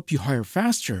doesn't just help you hire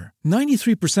faster.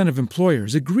 93% of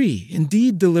employers agree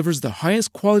Indeed delivers the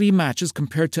highest quality matches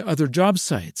compared to other job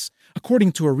sites,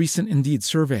 according to a recent Indeed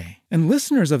survey. And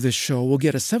listeners of this show will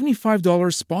get a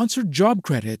 $75 sponsored job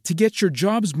credit to get your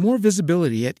jobs more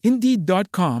visibility at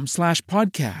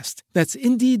Indeed.com/podcast. That's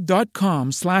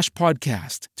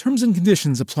Indeed.com/podcast. Terms and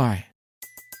conditions apply.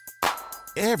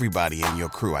 Everybody in your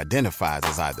crew identifies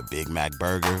as either Big Mac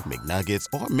Burger, McNuggets,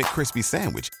 or McCrispy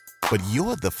Sandwich. But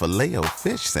you're the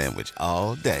Filet-O-Fish Sandwich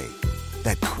all day.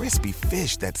 That crispy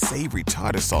fish, that savory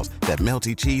tartar sauce, that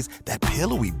melty cheese, that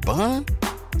pillowy bun.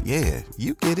 Yeah,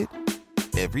 you get it.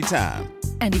 Every time.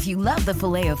 And if you love the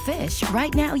Filet-O-Fish,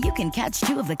 right now you can catch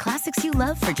 2 of the classics you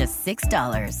love for just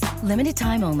 $6. Limited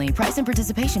time only. Price and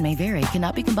participation may vary.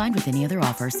 Cannot be combined with any other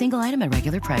offer. Single item at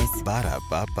regular price.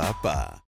 Ba-da-ba-ba-ba.